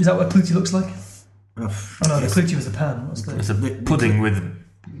that what a Clutie looks like? The Clutie was the pan. It's a pudding with.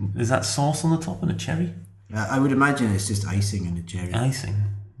 Is that sauce on the top and a cherry? I would imagine it's just icing and a cherry. Icing.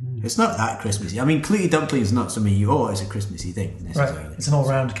 It's not that Christmassy. I mean, Clutie dumpling is not something it's a Christmassy thing necessarily. Right. It's an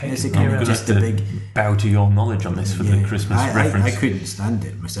all-round cake. It's kind of just a big bow to your knowledge on this for the Christmas reference. I couldn't stand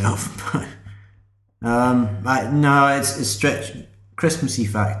it myself. No, it's a stretch. Christmassy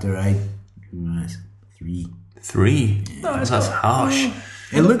factor. 3. 3. No, that's harsh.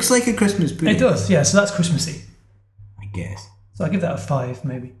 It looks like a Christmas pudding. It does, yeah. So that's Christmassy. I guess. So I give that a 5,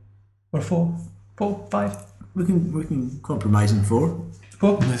 maybe, or a 4, 5. We can compromise on 4.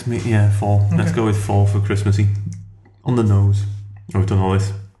 4. Let's make 4. Okay. Let's go with 4 for Christmassy. On the nose. We've done all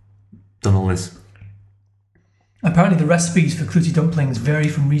this. Apparently, the recipes for Clutie dumplings vary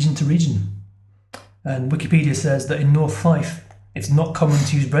from region to region, and Wikipedia says that in North Fife, it's not common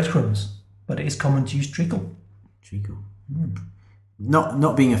to use breadcrumbs, but it is common to use treacle. Treacle.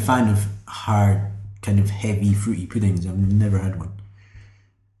 Not being a fan of hard, kind of heavy, fruity puddings, I've never had one.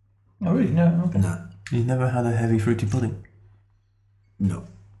 Oh, really? No? Okay. No. You've never had a heavy, fruity pudding? No.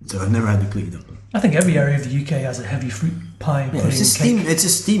 So I've never had the Clutie dumpling. I think every area of the UK has a heavy fruit pie pudding cake. It's a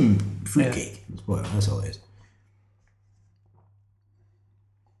steamed fruit cake. That's all it is.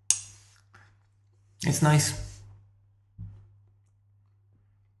 It's nice.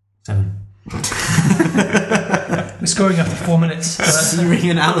 7. We're scoring after 4 minutes. Searing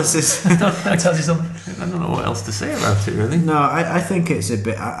analysis. That tells you something. I don't know what else to say about it, really. No, I think it's a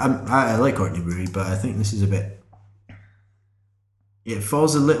bit. I like Orkney Brewery, but I think this is a bit. It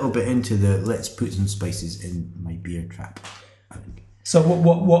falls a little bit into the let's put some spices in my beer trap, I think. So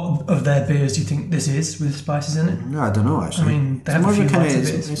what of their beers do you think this is with spices in it? No, I don't know actually. I mean, they have a few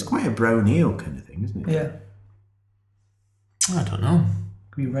beers. It's quite a brown ale kind of thing, isn't it? Yeah. I don't know.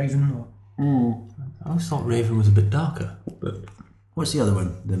 Could be Raven or. I always thought Raven was a bit darker. But what's the other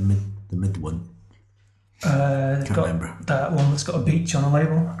one? The mid one. Can't remember. That one that's got a beach on the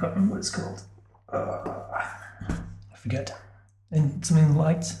label. I can't remember what it's called. I forget. And something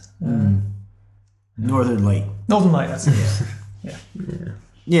light. Northern Light. Northern Light. That's it. Yeah.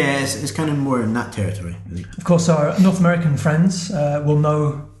 Yeah, it's kind of more in that territory, I think. Of course, our North American friends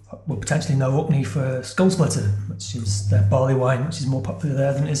will potentially know Orkney for Skull Splitter, which is their barley wine, which is more popular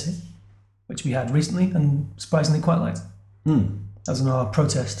there than it is here, which we had recently and surprisingly quite liked. That was on our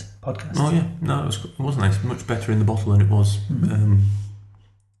protest podcast. Oh yeah, no, it was nice. Much better in the bottle than it was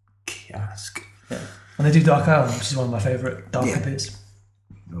cask. Yeah, and they do Dark Island, which is one of my favourite darker beers.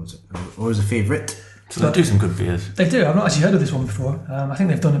 Always a favourite. So they do some good beers. They do. I've not actually heard of this one before. I think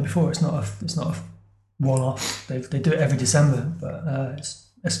they've done it before. It's not a one-off. They do it every December, but it's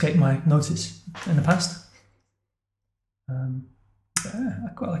escaped my notice in the past. I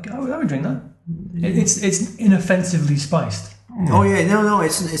quite like it. I would drink that. It's inoffensively spiced. Oh yeah, no,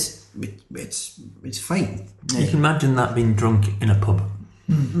 it's fine. Yeah. You can imagine that being drunk in a pub.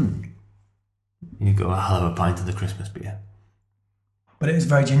 You go, I'll have a pint of the Christmas beer. But it is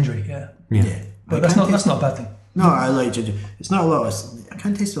very gingery, yeah. Yeah. But that's not a bad thing. No, I like ginger. It's not a lot of. I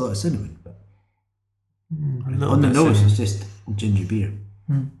can't taste a lot of cinnamon. But on the nose, it's just ginger beer.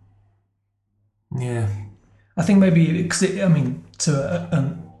 Yeah. I think maybe because to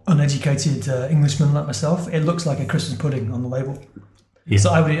an uneducated Englishman like myself, it looks like a Christmas pudding on the label. Yeah.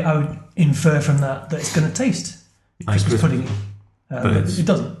 So I would infer from that it's going to taste Christmas pudding, but it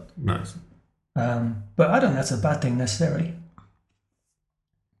doesn't. No. But I don't think that's a bad thing necessarily.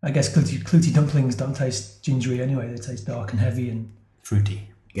 I guess Clooty dumplings don't taste gingery anyway. They taste dark and heavy and fruity.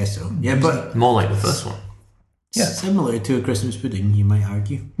 Guess so. Yeah, but more like the first one. Yeah, similar to a Christmas pudding, you might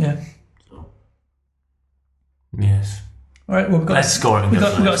argue. Yeah. So. Yes. All right. Well, let's score it. We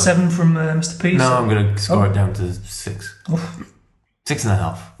got a 7 from Mr. P. No, I'm going to score it down to 6. Oh.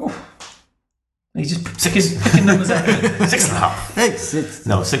 6.5. Oh. He's just picking numbers out. 6.5. 6.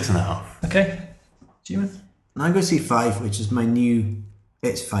 No, 6.5. Okay. G-Man? I'm going to say 5, which is my new.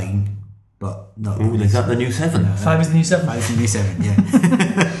 It's fine, but not. Ooh, is that the new 7? 5 is the new 7. 5 is the new 7. Yeah.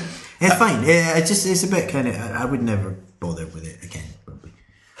 It's fine. It's a bit kind of. I would never bother with it again. Probably.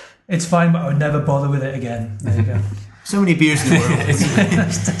 It's fine, but I would never bother with it again. There you go. So many beers in the world.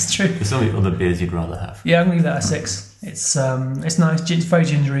 That's true. There's so many other beers you'd rather have. Yeah, I'm going to give that a 6. It's nice. It's very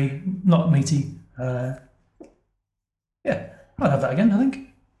gingery, not meaty. Yeah, I'd have that again, I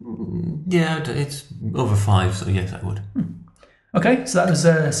think. Yeah, it's over 5, so yes, I would. Okay, so that was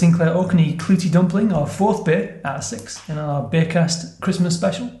Sinclair Orkney Clooty Dumpling, our 4th beer out of 6 in our Beercast Christmas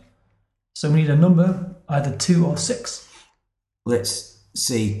special. So we need a number, either 2 or 6. Let's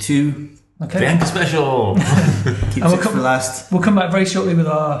say 2. Okay. The Anchor Special! Keep it for last. We'll come back very shortly with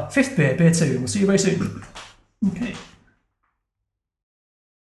our 5th beer, beer 2. We'll see you very soon. Okay.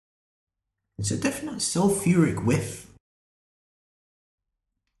 It's a definite sulfuric whiff.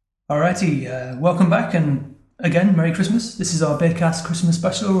 Alrighty, welcome back, and again, Merry Christmas. This is our Beercast Christmas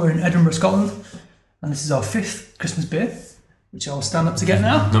special. We're in Edinburgh, Scotland, and this is our 5th Christmas beer, which I'll stand up to get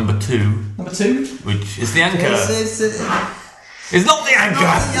now. Number 2. Number 2. Which is the Anchor. It's not the Anchor!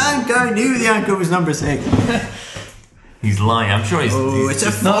 Not the Anchor! I knew the Anchor was number 6. He's lying. I'm sure he's... Oh, it's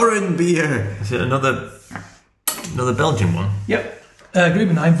a foreign beer. Is it another Belgian one? Yep.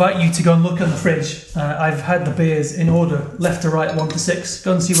 Gruben, I invite you to go and look at the fridge. I've had the beers in order, left to right, 1 to 6.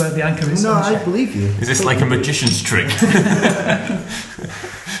 Go and see where the Anchor is. No, I believe you. Is this like a magician's trick?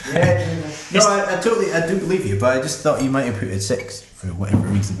 Yeah. No, I do believe you, but I just thought you might have put it 6 for whatever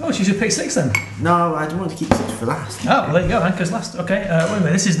reason. Oh, she should pick 6 then. No, I don't want to keep 6 for last. Oh, well, there you go. Anchor's last. Okay. Wait a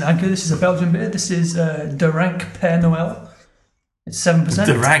minute. This isn't Anchor. This is a Belgian beer. This is De Rank Père Noël. It's 7%.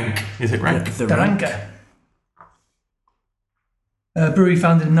 De Rank. Is it rank? De Ranke. Brewery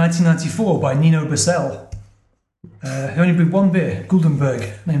founded in 1994 by Nino Bassel, who only brewed one beer,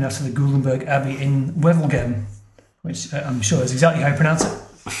 Guldenberg, named after the Guldenberg Abbey in Wevelgem, which I'm sure is exactly how you pronounce it.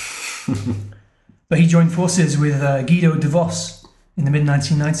 But he joined forces with Guido de Vos in the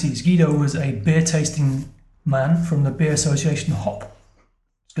mid-1990s. Guido was a beer tasting man from the beer association HOP.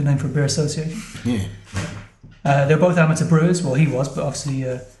 It's a good name for a beer association. Yeah. They were both amateur brewers. Well, he was, but obviously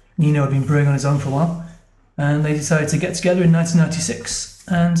Nino had been brewing on his own for a while. And they decided to get together in 1996,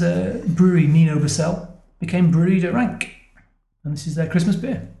 and brewery Nino Bassel became Brewery de Rank. And this is their Christmas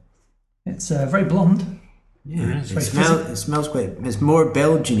beer. It's very blonde. Yeah, it smells quite. It's more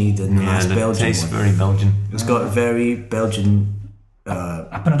Belgian-y than the last Belgian tastes one. very Belgian. It's got a very Belgian.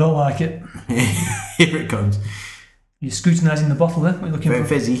 Happen I don't like it. Here it comes. You're scrutinising the bottle there. What are you looking Very for?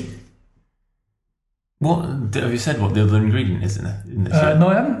 fizzy. What have you said? What the other ingredient is in this? No,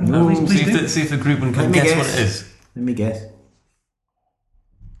 I haven't. No, please do. See if the Gruben can guess what it is. Let me guess.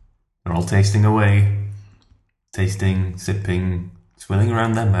 They're all tasting away, tasting, sipping, swilling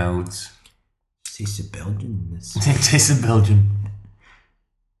around their mouths. Tastes of Belgian. It tastes of Belgian.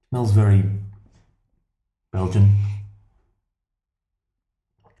 Smells very Belgian.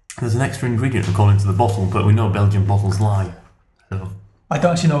 There's an extra ingredient according to the bottle, but we know Belgian bottles lie. So. I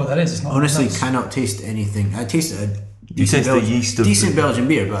don't actually know what that is. It's not. Honestly, cannot taste anything. I taste a decent, the yeast of decent Belgian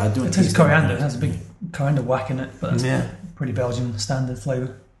beer, but I don't. It tastes coriander. It has a big coriander whack in it, but that's Yeah. pretty Belgian standard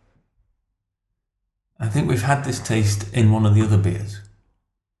flavour. I think we've had this taste in one of the other beers.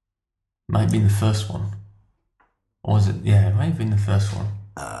 Might be the first one. Or was it? Yeah, it might have been the first one.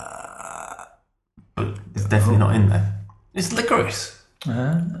 But it's definitely not in there. It's licorice.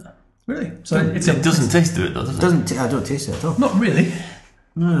 Really? So It doesn't taste of it though, does it? I don't taste it at all. Not really.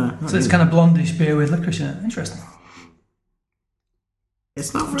 No, So it's kind of blondish beer with licorice in it. Interesting.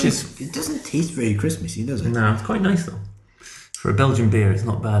 It's not very. It doesn't taste very Christmassy, does it? No, it's quite nice though. For a Belgian beer, it's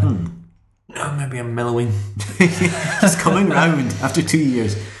not bad. No, maybe I'm mellowing. It's coming round after 2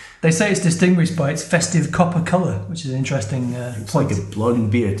 years. They say it's distinguished by its festive copper colour, which is an interesting It's point. like a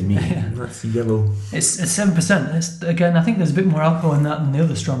blonde beer to me. That's yellow. It's 7%. It's, again, I think there's a bit more alcohol in that than the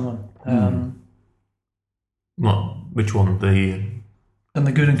other strong one. What? Which one? The Than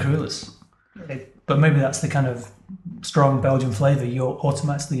the Good and Cruellers. But maybe that's the kind of strong Belgian flavour you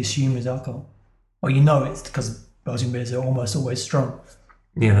automatically assume is alcohol. Or you know it's because Belgian beers are almost always strong.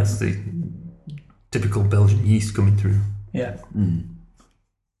 yeah, that's the typical Belgian yeast coming through. Yeah.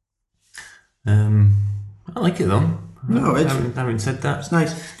 I like it though. No, it's having said that, it's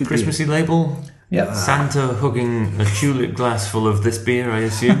nice. Good Christmassy label. Yeah. Santa hugging a tulip glass full of this beer, I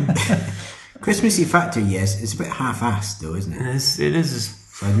assume. beer. Christmassy factor, yes. It's a bit half-assed though, isn't it? It is.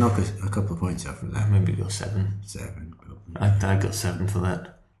 So I'd knock a couple of points off for that. Maybe go 7. 7. Probably. I got 7 for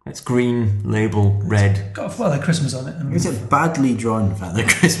that. It's green label, red. Got a Father Christmas on it. I mean, It's a badly drawn Father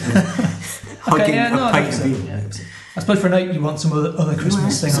Christmas. Hugging yeah, no, a I pint think of so, beer. yeah. I suppose for an 8 you want some other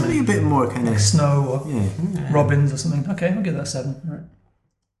Christmas thing on Something it. a bit more kind Like of... snow or Yeah. robins or something. Okay, I'll give that 7. All right.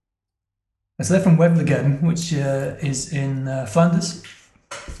 So they're from Wevelgem, which is in Flanders.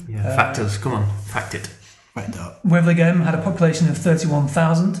 Yeah, factors. Come on, fact it. Right up. Wevelgem had a population of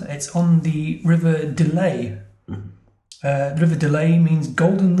 31,000. It's on the River Delay. River Delay means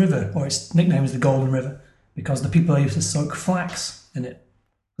Golden River, or its nickname is the Golden River, because the people used to soak flax in it.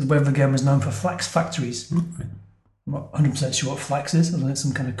 Wevelgem is known for flax factories. I'm not 100% sure what flax is, other than it's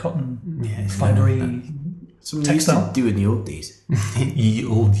some kind of cotton, Yeah, it's fibery Something they used to textile. do in the old days. Ye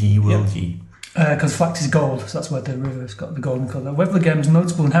old ye world ye. Because flax is gold, so that's why the river's got the golden colour. Wevelgem's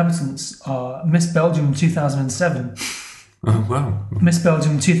notable inhabitants are Miss Belgium 2007, Oh wow. Miss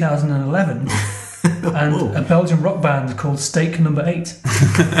Belgium 2011, and Whoa. a Belgian rock band called Steak Number 8.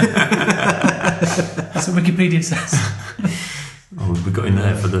 That's what Wikipedia says. Oh, we got in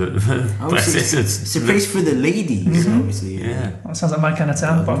there for the Obviously, it's it's a place for the ladies, obviously. Yeah, That sounds like my kind of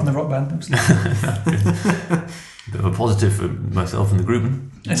town, apart from the rock band. bit of a positive for myself and the group.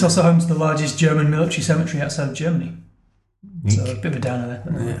 It's also home to the largest German military cemetery outside of Germany. So a bit of a downer there.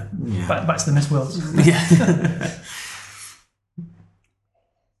 But Yeah. Yeah. back to the Miss Worlds. Yeah.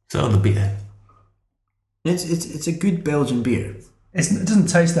 So the beer. It's a good Belgian beer. It doesn't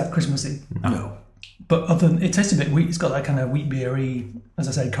taste that Christmassy. No. But other than, it tastes a bit wheat. It's got that kind of wheat beery, as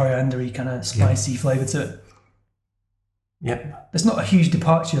I said, coriander-y kind of spicy flavour to it. Yep. There's not a huge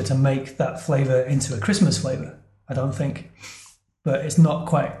departure to make that flavour into a Christmas flavour, I don't think. But it's not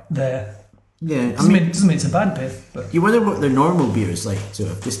quite there. Yeah, I Doesn't mean, mean it's a bad beer, but you wonder what their normal beer is like. So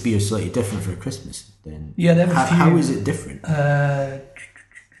if this beer is slightly different for Christmas, then yeah, they have a few. how is it different?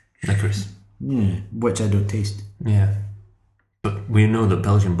 Licorice. Yeah, which I don't taste. Yeah. But we know that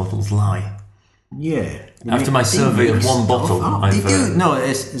Belgian bottles lie. Yeah. After my survey of one bottle, They I've do. No,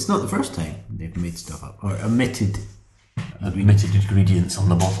 it's not the first time they've made stuff up or omitted. admitted ingredients on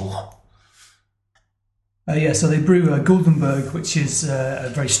the bottle. Yeah, so they brew Guldenberg, which is a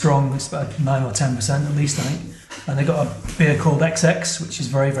very strong, it's about 9 or 10% at least, I think. And they got a beer called XX, which is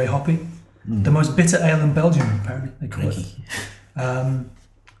very, very hoppy. The most bitter ale in Belgium, apparently, they call it. And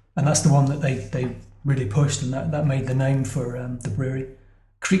that's the one that they really pushed, and that made the name for the brewery.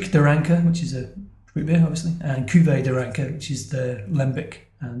 Kriek de Ranke, which is a fruit beer, obviously, and Cuvée de Ranke, which is the lembic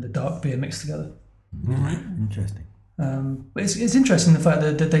and the dark beer mixed together. Interesting. But it's interesting the fact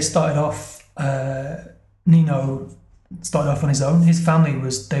that they started off. Nino started off on his own. His family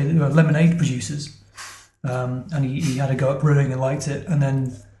they were lemonade producers, and he had a go at brewing and liked it. And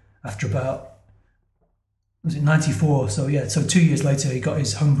then after about was it 94? So 2 years later he got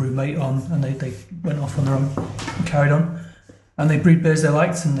his homebrew mate on, and they went off on their own and carried on. And they brewed beers they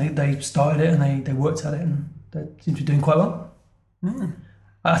liked, and they started it, and they worked at it, and they seem to be doing quite well.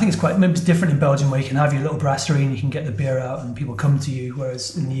 I think maybe it's different in Belgium, where you can have your little brasserie and you can get the beer out and people come to you,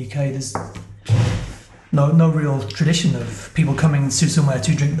 whereas in the UK there's no real tradition of people coming to somewhere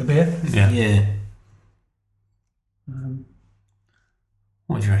to drink the beer. Yeah. Yeah.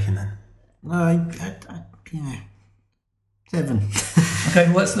 What do you reckon then? Yeah. 7.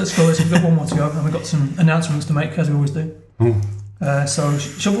 Okay, well, let's go. We've got one more to go, and we've got some announcements to make, as we always do. So,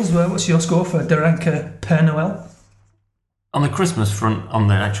 Shovels, what's your score for De Ranke Père Noël? On the Christmas front, on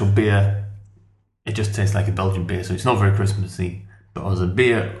the actual beer, it just tastes like a Belgian beer, so it's not very Christmassy. But as a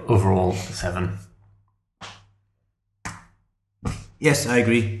beer, overall, 7. Yes, I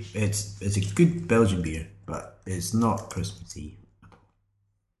agree. It's a good Belgian beer, but it's not Christmassy.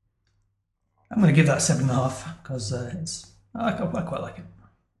 I'm going to give that 7.5 because I quite like it.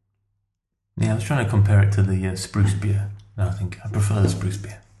 Yeah, I was trying to compare it to the spruce beer, and I think I prefer the spruce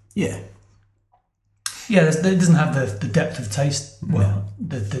beer. Yeah. Yeah, it doesn't have the depth of taste. Well,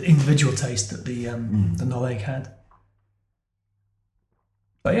 the individual taste that the Noleg had.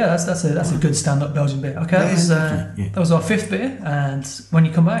 But yeah, that's a good stand-up Belgian beer. Okay, that was our 5th beer, and when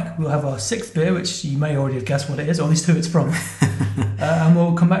you come back, we'll have our 6th beer, which you may already have guessed what it is, or at least who it's from. And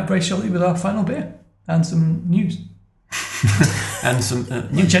we'll come back very shortly with our final beer and some news. And some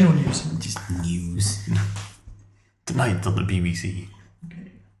general news. Just news. Tonight on the BBC.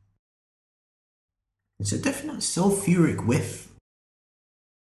 Okay. It's a definite sulfuric whiff.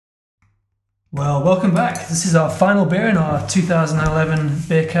 Well, welcome back. This is our final beer in our 2011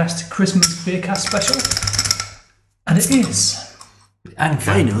 Beercast Christmas Beercast special. And it is... Anchor.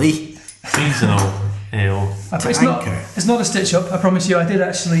 Finally. Seasonal ale. It's not a stitch up, I promise you. I did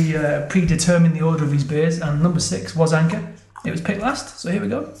actually predetermine the order of these beers, and number 6 was Anchor. It was picked last, so here we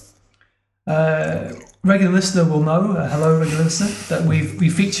go. Regular listener will know, hello regular listener, that we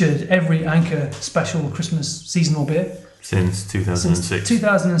featured every Anchor special Christmas seasonal beer. Since 2006. Since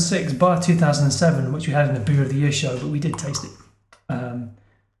 2006, bar 2007, which we had in the Beer of the Year show, but we did taste it.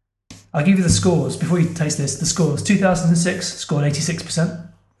 I'll give you the scores before you taste this. The scores: 2006 scored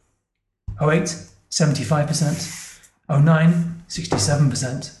 86%, 08 75%, 09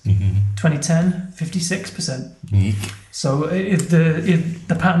 67%, 2010 56%. Eek. So if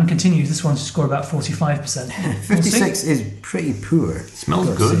the pattern continues, this one's score about 45%. 56 is pretty poor. It smells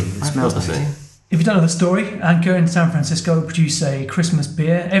good. It smells nice. If you don't know the story, Anchor in San Francisco produce a Christmas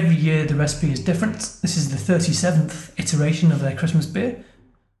beer. Every year the recipe is different. This is the 37th iteration of their Christmas beer.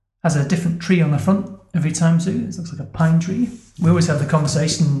 Has a different tree on the front every time too. It looks like a pine tree. We always have the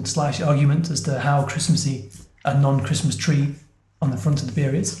conversation / argument as to how Christmassy a non-Christmas tree on the front of the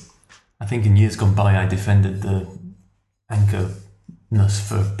beer is. I think in years gone by I defended the Anchor-ness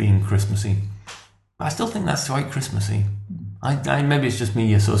for being Christmassy. But I still think that's quite Christmassy. I maybe it's just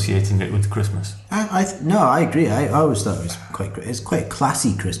me associating it with Christmas. No, I agree. I always thought it's quite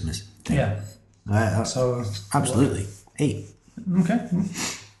classy Christmas. Yeah. So absolutely 8. Okay.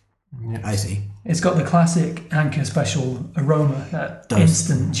 Yep. I see. It's got the classic Anchor special aroma, that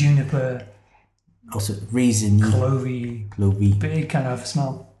instant juniper, Also raisiny, clovey, big kind of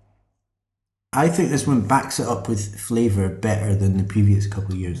smell. I think this one backs it up with flavour better than the previous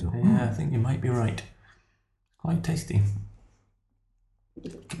couple of years though. Yeah, I think you might be right. Quite tasty.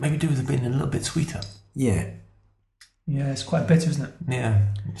 Could maybe do with it being a little bit sweeter. Yeah. Yeah, it's quite bitter, isn't it? Yeah,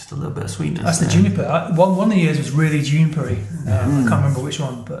 just a little bit of sweetness. That's the juniper. One of the years was really junipery. I can't remember which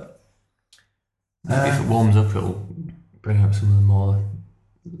one, but maybe if it warms up, it'll bring out some of the more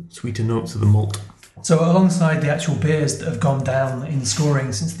sweeter notes of the malt. So alongside the actual beers that have gone down in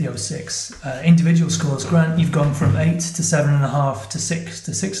scoring since the 06, individual scores, Grant, you've gone from 8 to 7.5 to 6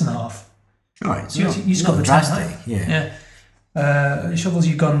 to 6.5. Right. So you scored the drastic. 10, yeah. Shovels,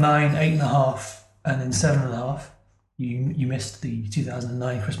 you've gone 9, 8.5, and then 7.5. You missed the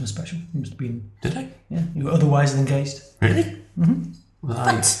 2009 Christmas special. You must have been. Did I? Yeah, you were otherwise engaged. Really? Mm-hmm.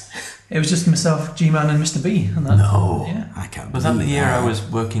 Right. It was just myself, G-Man, and Mr. B. And that. No. Yeah. I can't. Was that the year I was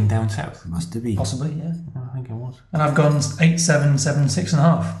working down south? Must have been. Possibly, yeah. I think it was. And I've gone 8, 7, 7,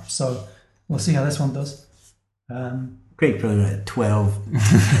 6.5. So we'll see how this one does. Craig probably went at 12,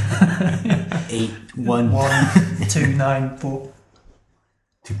 8, 1. 1, 2, 9, 4.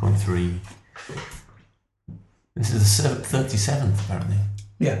 2.3. This is the 37th, apparently.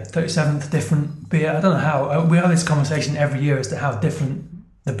 Yeah, 37th different beer. I don't know how. We have this conversation every year as to how different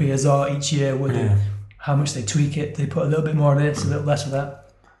the beers are each year, how much they tweak it. They put a little bit more of this, a little less of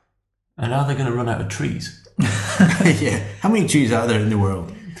that. And are they going to run out of trees? Yeah. How many trees are there in the world?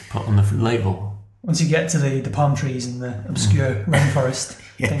 To put on the label. Once you get to the palm trees and the obscure rainforest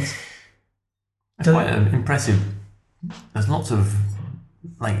things. It's quite impressive. There's lots of...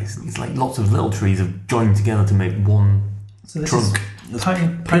 it's like lots of little trees have joined together to make one trunk.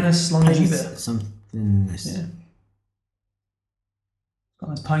 Pinus longigibus. Something. Yeah. Got a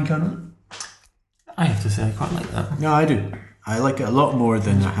nice pine cone on it. I have to say, I quite like that. No, I do. I like it a lot more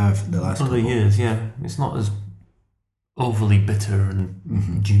than I have the last couple of years. Yeah, it's not as overly bitter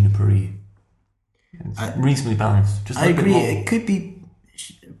and junipery. It's reasonably balanced. Just I agree. It could be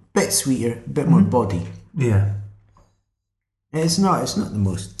a bit sweeter, a bit more body. Yeah. It's not the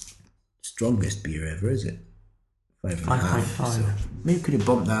most strongest beer ever, is it? 5.5. So maybe we could have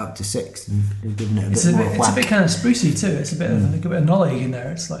bumped that up to 6 and given it a bit more whack. It's a bit kind of sprucey too. It's a bit of a bit of nolly in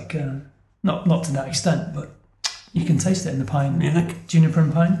there. It's like not to that extent, but you can taste it in the pine. You think? Juniper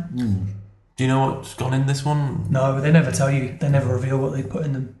and pine. Do you know what's gone in this one? No, they never tell you. They never reveal what they put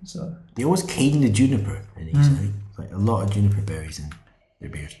in them. So they always cane the juniper in these. I think. Like a lot of juniper berries in their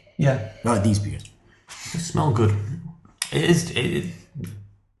beers. Yeah. Not these beers. They smell good. It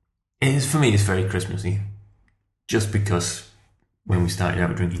is for me. It's very Christmassy, just because when we started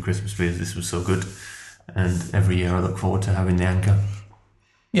out drinking Christmas beers, this was so good, and every year I look forward to having the Anchor.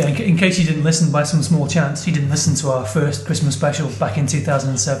 Yeah, in case you didn't listen by some small chance, you didn't listen to our first Christmas special back in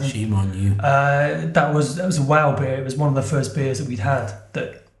 2007. Shame on you. That was a wow beer. It was one of the first beers that we'd had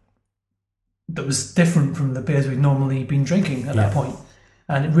that was different from the beers we'd normally been drinking at that point.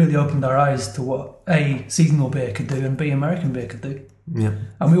 And it really opened our eyes to what A, seasonal beer could do, and B, American beer could do. Yeah.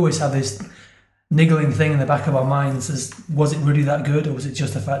 And we always have this niggling thing in the back of our minds as, was it really that good, or was it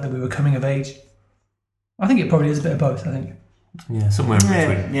just the fact that we were coming of age? I think it probably is a bit of both, I think. Yeah, somewhere in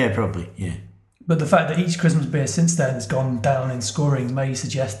between. Yeah, probably, yeah. But the fact that each Christmas beer since then has gone down in scoring may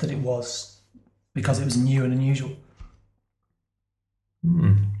suggest that it was because it was new and unusual.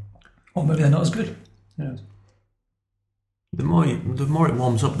 Or maybe they're not as good. Who knows? The more it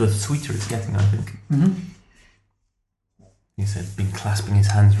warms up, the sweeter it's getting, I think. Mm-hmm. He said, been clasping his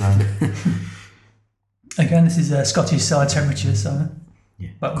hands around it. Again, this is Scottish cellar temperature, so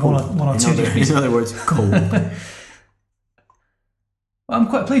but one or 2 degrees. In other words, cold. I'm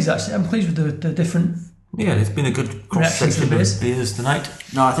quite pleased, actually. I'm pleased with the different... Yeah, it's been a good cross-section of beers tonight.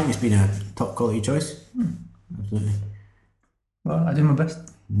 No, I think it's been a top quality choice. Absolutely. Well, I do my best.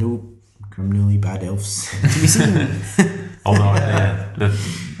 No criminally bad elves to be seen. Although,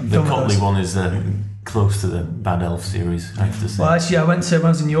 the Cotley one is close to the Bad Elf series, I have to say. Well, actually, I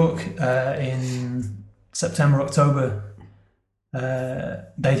was in York in September, October.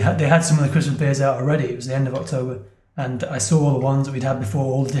 They had some of the Christmas beers out already. It was the end of October. And I saw all the ones that we'd had before,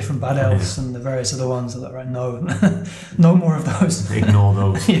 all the different Bad Elves and the various other ones. I thought, right, no more of those. Ignore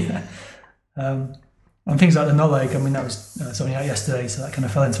those. Yeah. And things like the Nolleg, I mean, that was only out yesterday, so that kind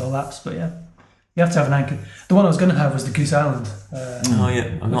of fell into a lapse. But yeah, you have to have an anchor. The one I was going to have was the Goose Island.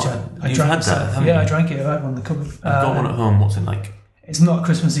 I drank that. I drank it. I had one in the cupboard. I've got one at home. What's it like? It's not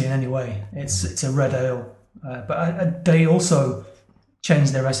Christmassy in any way. It's a red ale. But they also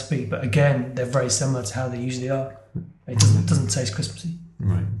changed their recipe, but again, they're very similar to how they usually are. It doesn't taste Christmassy.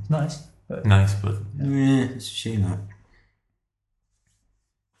 Right. It's nice. But Yeah, it's a shame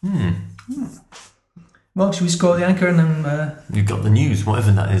that. Well, should we score the anchor and then... You've got the news,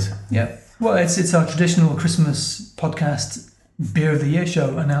 whatever that is. Yeah. Well, it's our traditional Christmas podcast Beer of the Year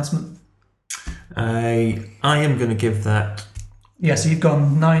show announcement. I am going to give that... Yeah, so you've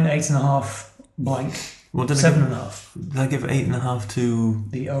gone 9, 8.5, blank, 7.5. Did I give 8.5 to...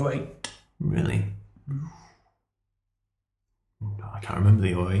 The 08. Really? I can't remember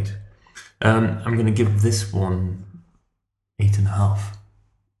the 08. I'm going to give this one 8.5.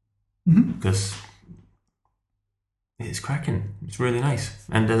 Because it's cracking. It's really nice.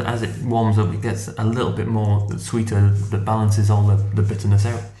 And as it warms up, it gets a little bit more sweeter that balances all the bitterness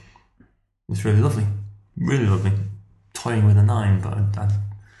out. It's really lovely. Really lovely. Toying with a 9, but I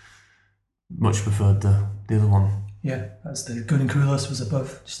much preferred the other one. Yeah, that's the Good and Coolest was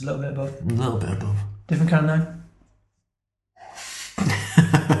above, just a little bit above. A little bit above. Different kind of 9?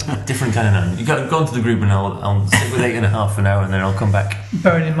 Different kind of 9. You go into the group and I'll stick with 8.5 for now, and then I'll come back.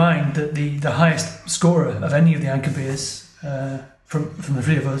 Bearing in mind that the highest scorer of any of the anchor beers from the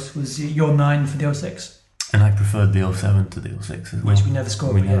three of us was your 9 for the 06. And I preferred the 07 to the 06 as well. Which we never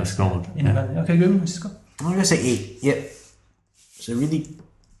scored. We never scored. Okay, good. What's it score? I'm going to say 8. Yep. So really,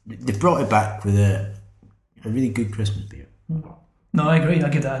 they brought it back with a really good Christmas beer. No, I agree. I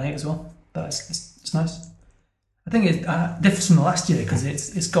give that an 8 as well. It's nice. I think it differs from the last year because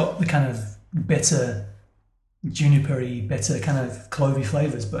it's got the kind of bitter, junipery, bitter kind of clovey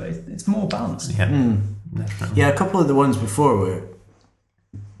flavours, but it's more balanced. Yeah, yeah. A couple of the ones before were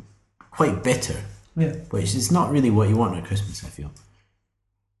quite bitter. Yeah, which is not really what you want at Christmas, I feel.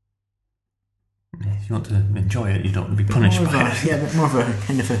 If you want to enjoy it, you don't want to be punished by it. Yeah, but more of a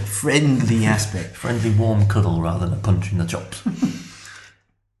kind of a friendly aspect. Friendly, warm cuddle rather than a punch in the chops.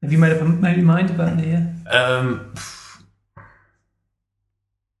 Have you made up your mind about the... I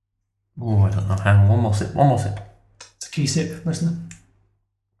don't know. Hang on, one more sip. It's a key sip, listener.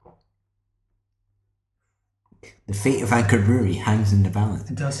 The fate of Anchor Brewery hangs in the balance.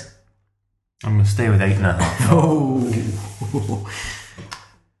 It does. I'm going to stay with 8.5. Oh!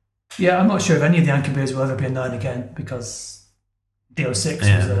 Yeah, I'm not sure if any of the Anchor beers will ever be a 9 again because the 06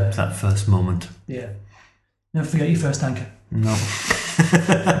 was it's that first moment. Yeah. Never forget your first Anchor. No.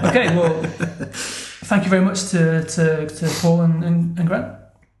 Okay, well, thank you very much to Paul and Grant.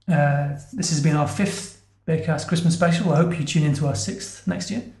 This has been our 5th Beercast Christmas special. I hope you tune into our 6th next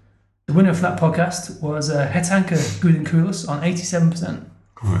year. The winner for that podcast was Het Anchor Good and Coolest on 87%.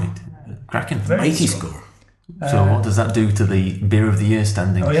 Great. Cracking. Mighty score. So what does that do to the Beer of the Year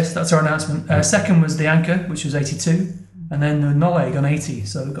standing? Oh yes, that's our announcement. Second was the Anchor, which was 82, and then the Nolleg on 80,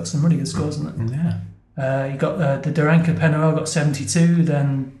 so we've got some really good scores on it. Yeah. You got the Der Anchor Penarel got 72,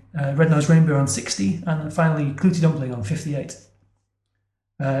 then Red Nose Rainbow on 60, and then finally Cluty Dumpling on 58.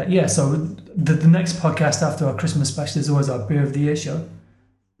 So the next podcast after our Christmas special is always our Beer of the Year show.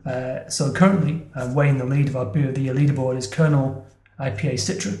 So currently, weighing the lead of our Beer of the Year leaderboard is Colonel IPA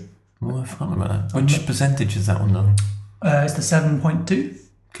Citra. Oh, I forgot about that. Which percentage is that one though? It's the 7.2.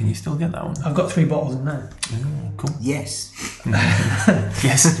 Can you still get that one? I've got 3 bottles in there. Oh, cool. Yes.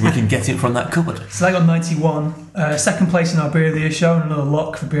 Yes, we can get it from that cupboard. So I got 91. Second place in our Beer of the Year show, and another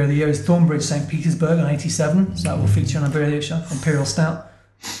lock for Beer of the Year is Thornbridge St. Petersburg on 87. So that will feature on our Beer of the Year show. Imperial Stout.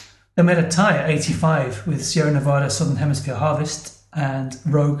 Then we had a tie at 85 with Sierra Nevada Southern Hemisphere Harvest and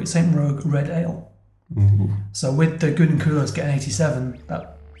St. Rogue Red Ale. Ooh. So with the Good and Coolers getting 87,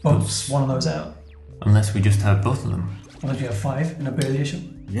 that bumps one of those out. Unless we just have both of them. Unless we have 5 in a Beer of the Year show.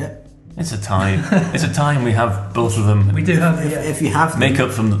 Yeah. It's a tie. It's a tie and we have both of them. We do have If you have them, Make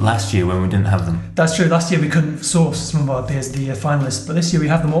up from last year when we didn't have them. That's true. Last year we couldn't source some of our beers of the year finalists, but this year we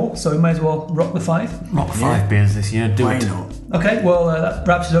have them all, so we may as well rock the 5. Rock 5 beers this year, do why it. not? Okay, well that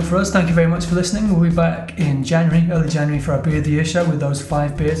wraps it up for us. Thank you very much for listening. We'll be back in January, early January, for our Beer of the Year show with those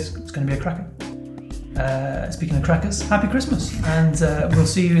 5 beers. It's going to be a cracker. Speaking of crackers, happy Christmas, and we'll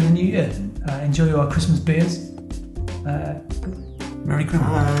see you in the new year. Enjoy your Christmas beers. Merry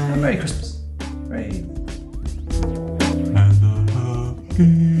Christmas. Merry Christmas. Hooray.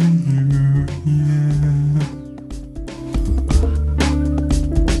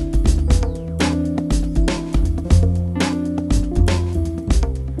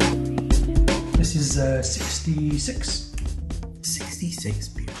 This is 66. 66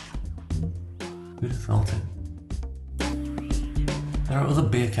 beer. Who'd have thought it? There are other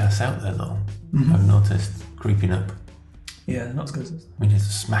beer casts out there though. I've noticed creeping up. Yeah, they're not as good as this. We need to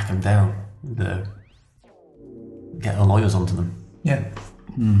smack them down. Get our lawyers onto them. Yeah.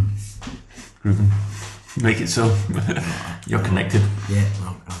 Ruben, make it so. You're connected. Yeah,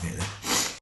 well, I'll get there.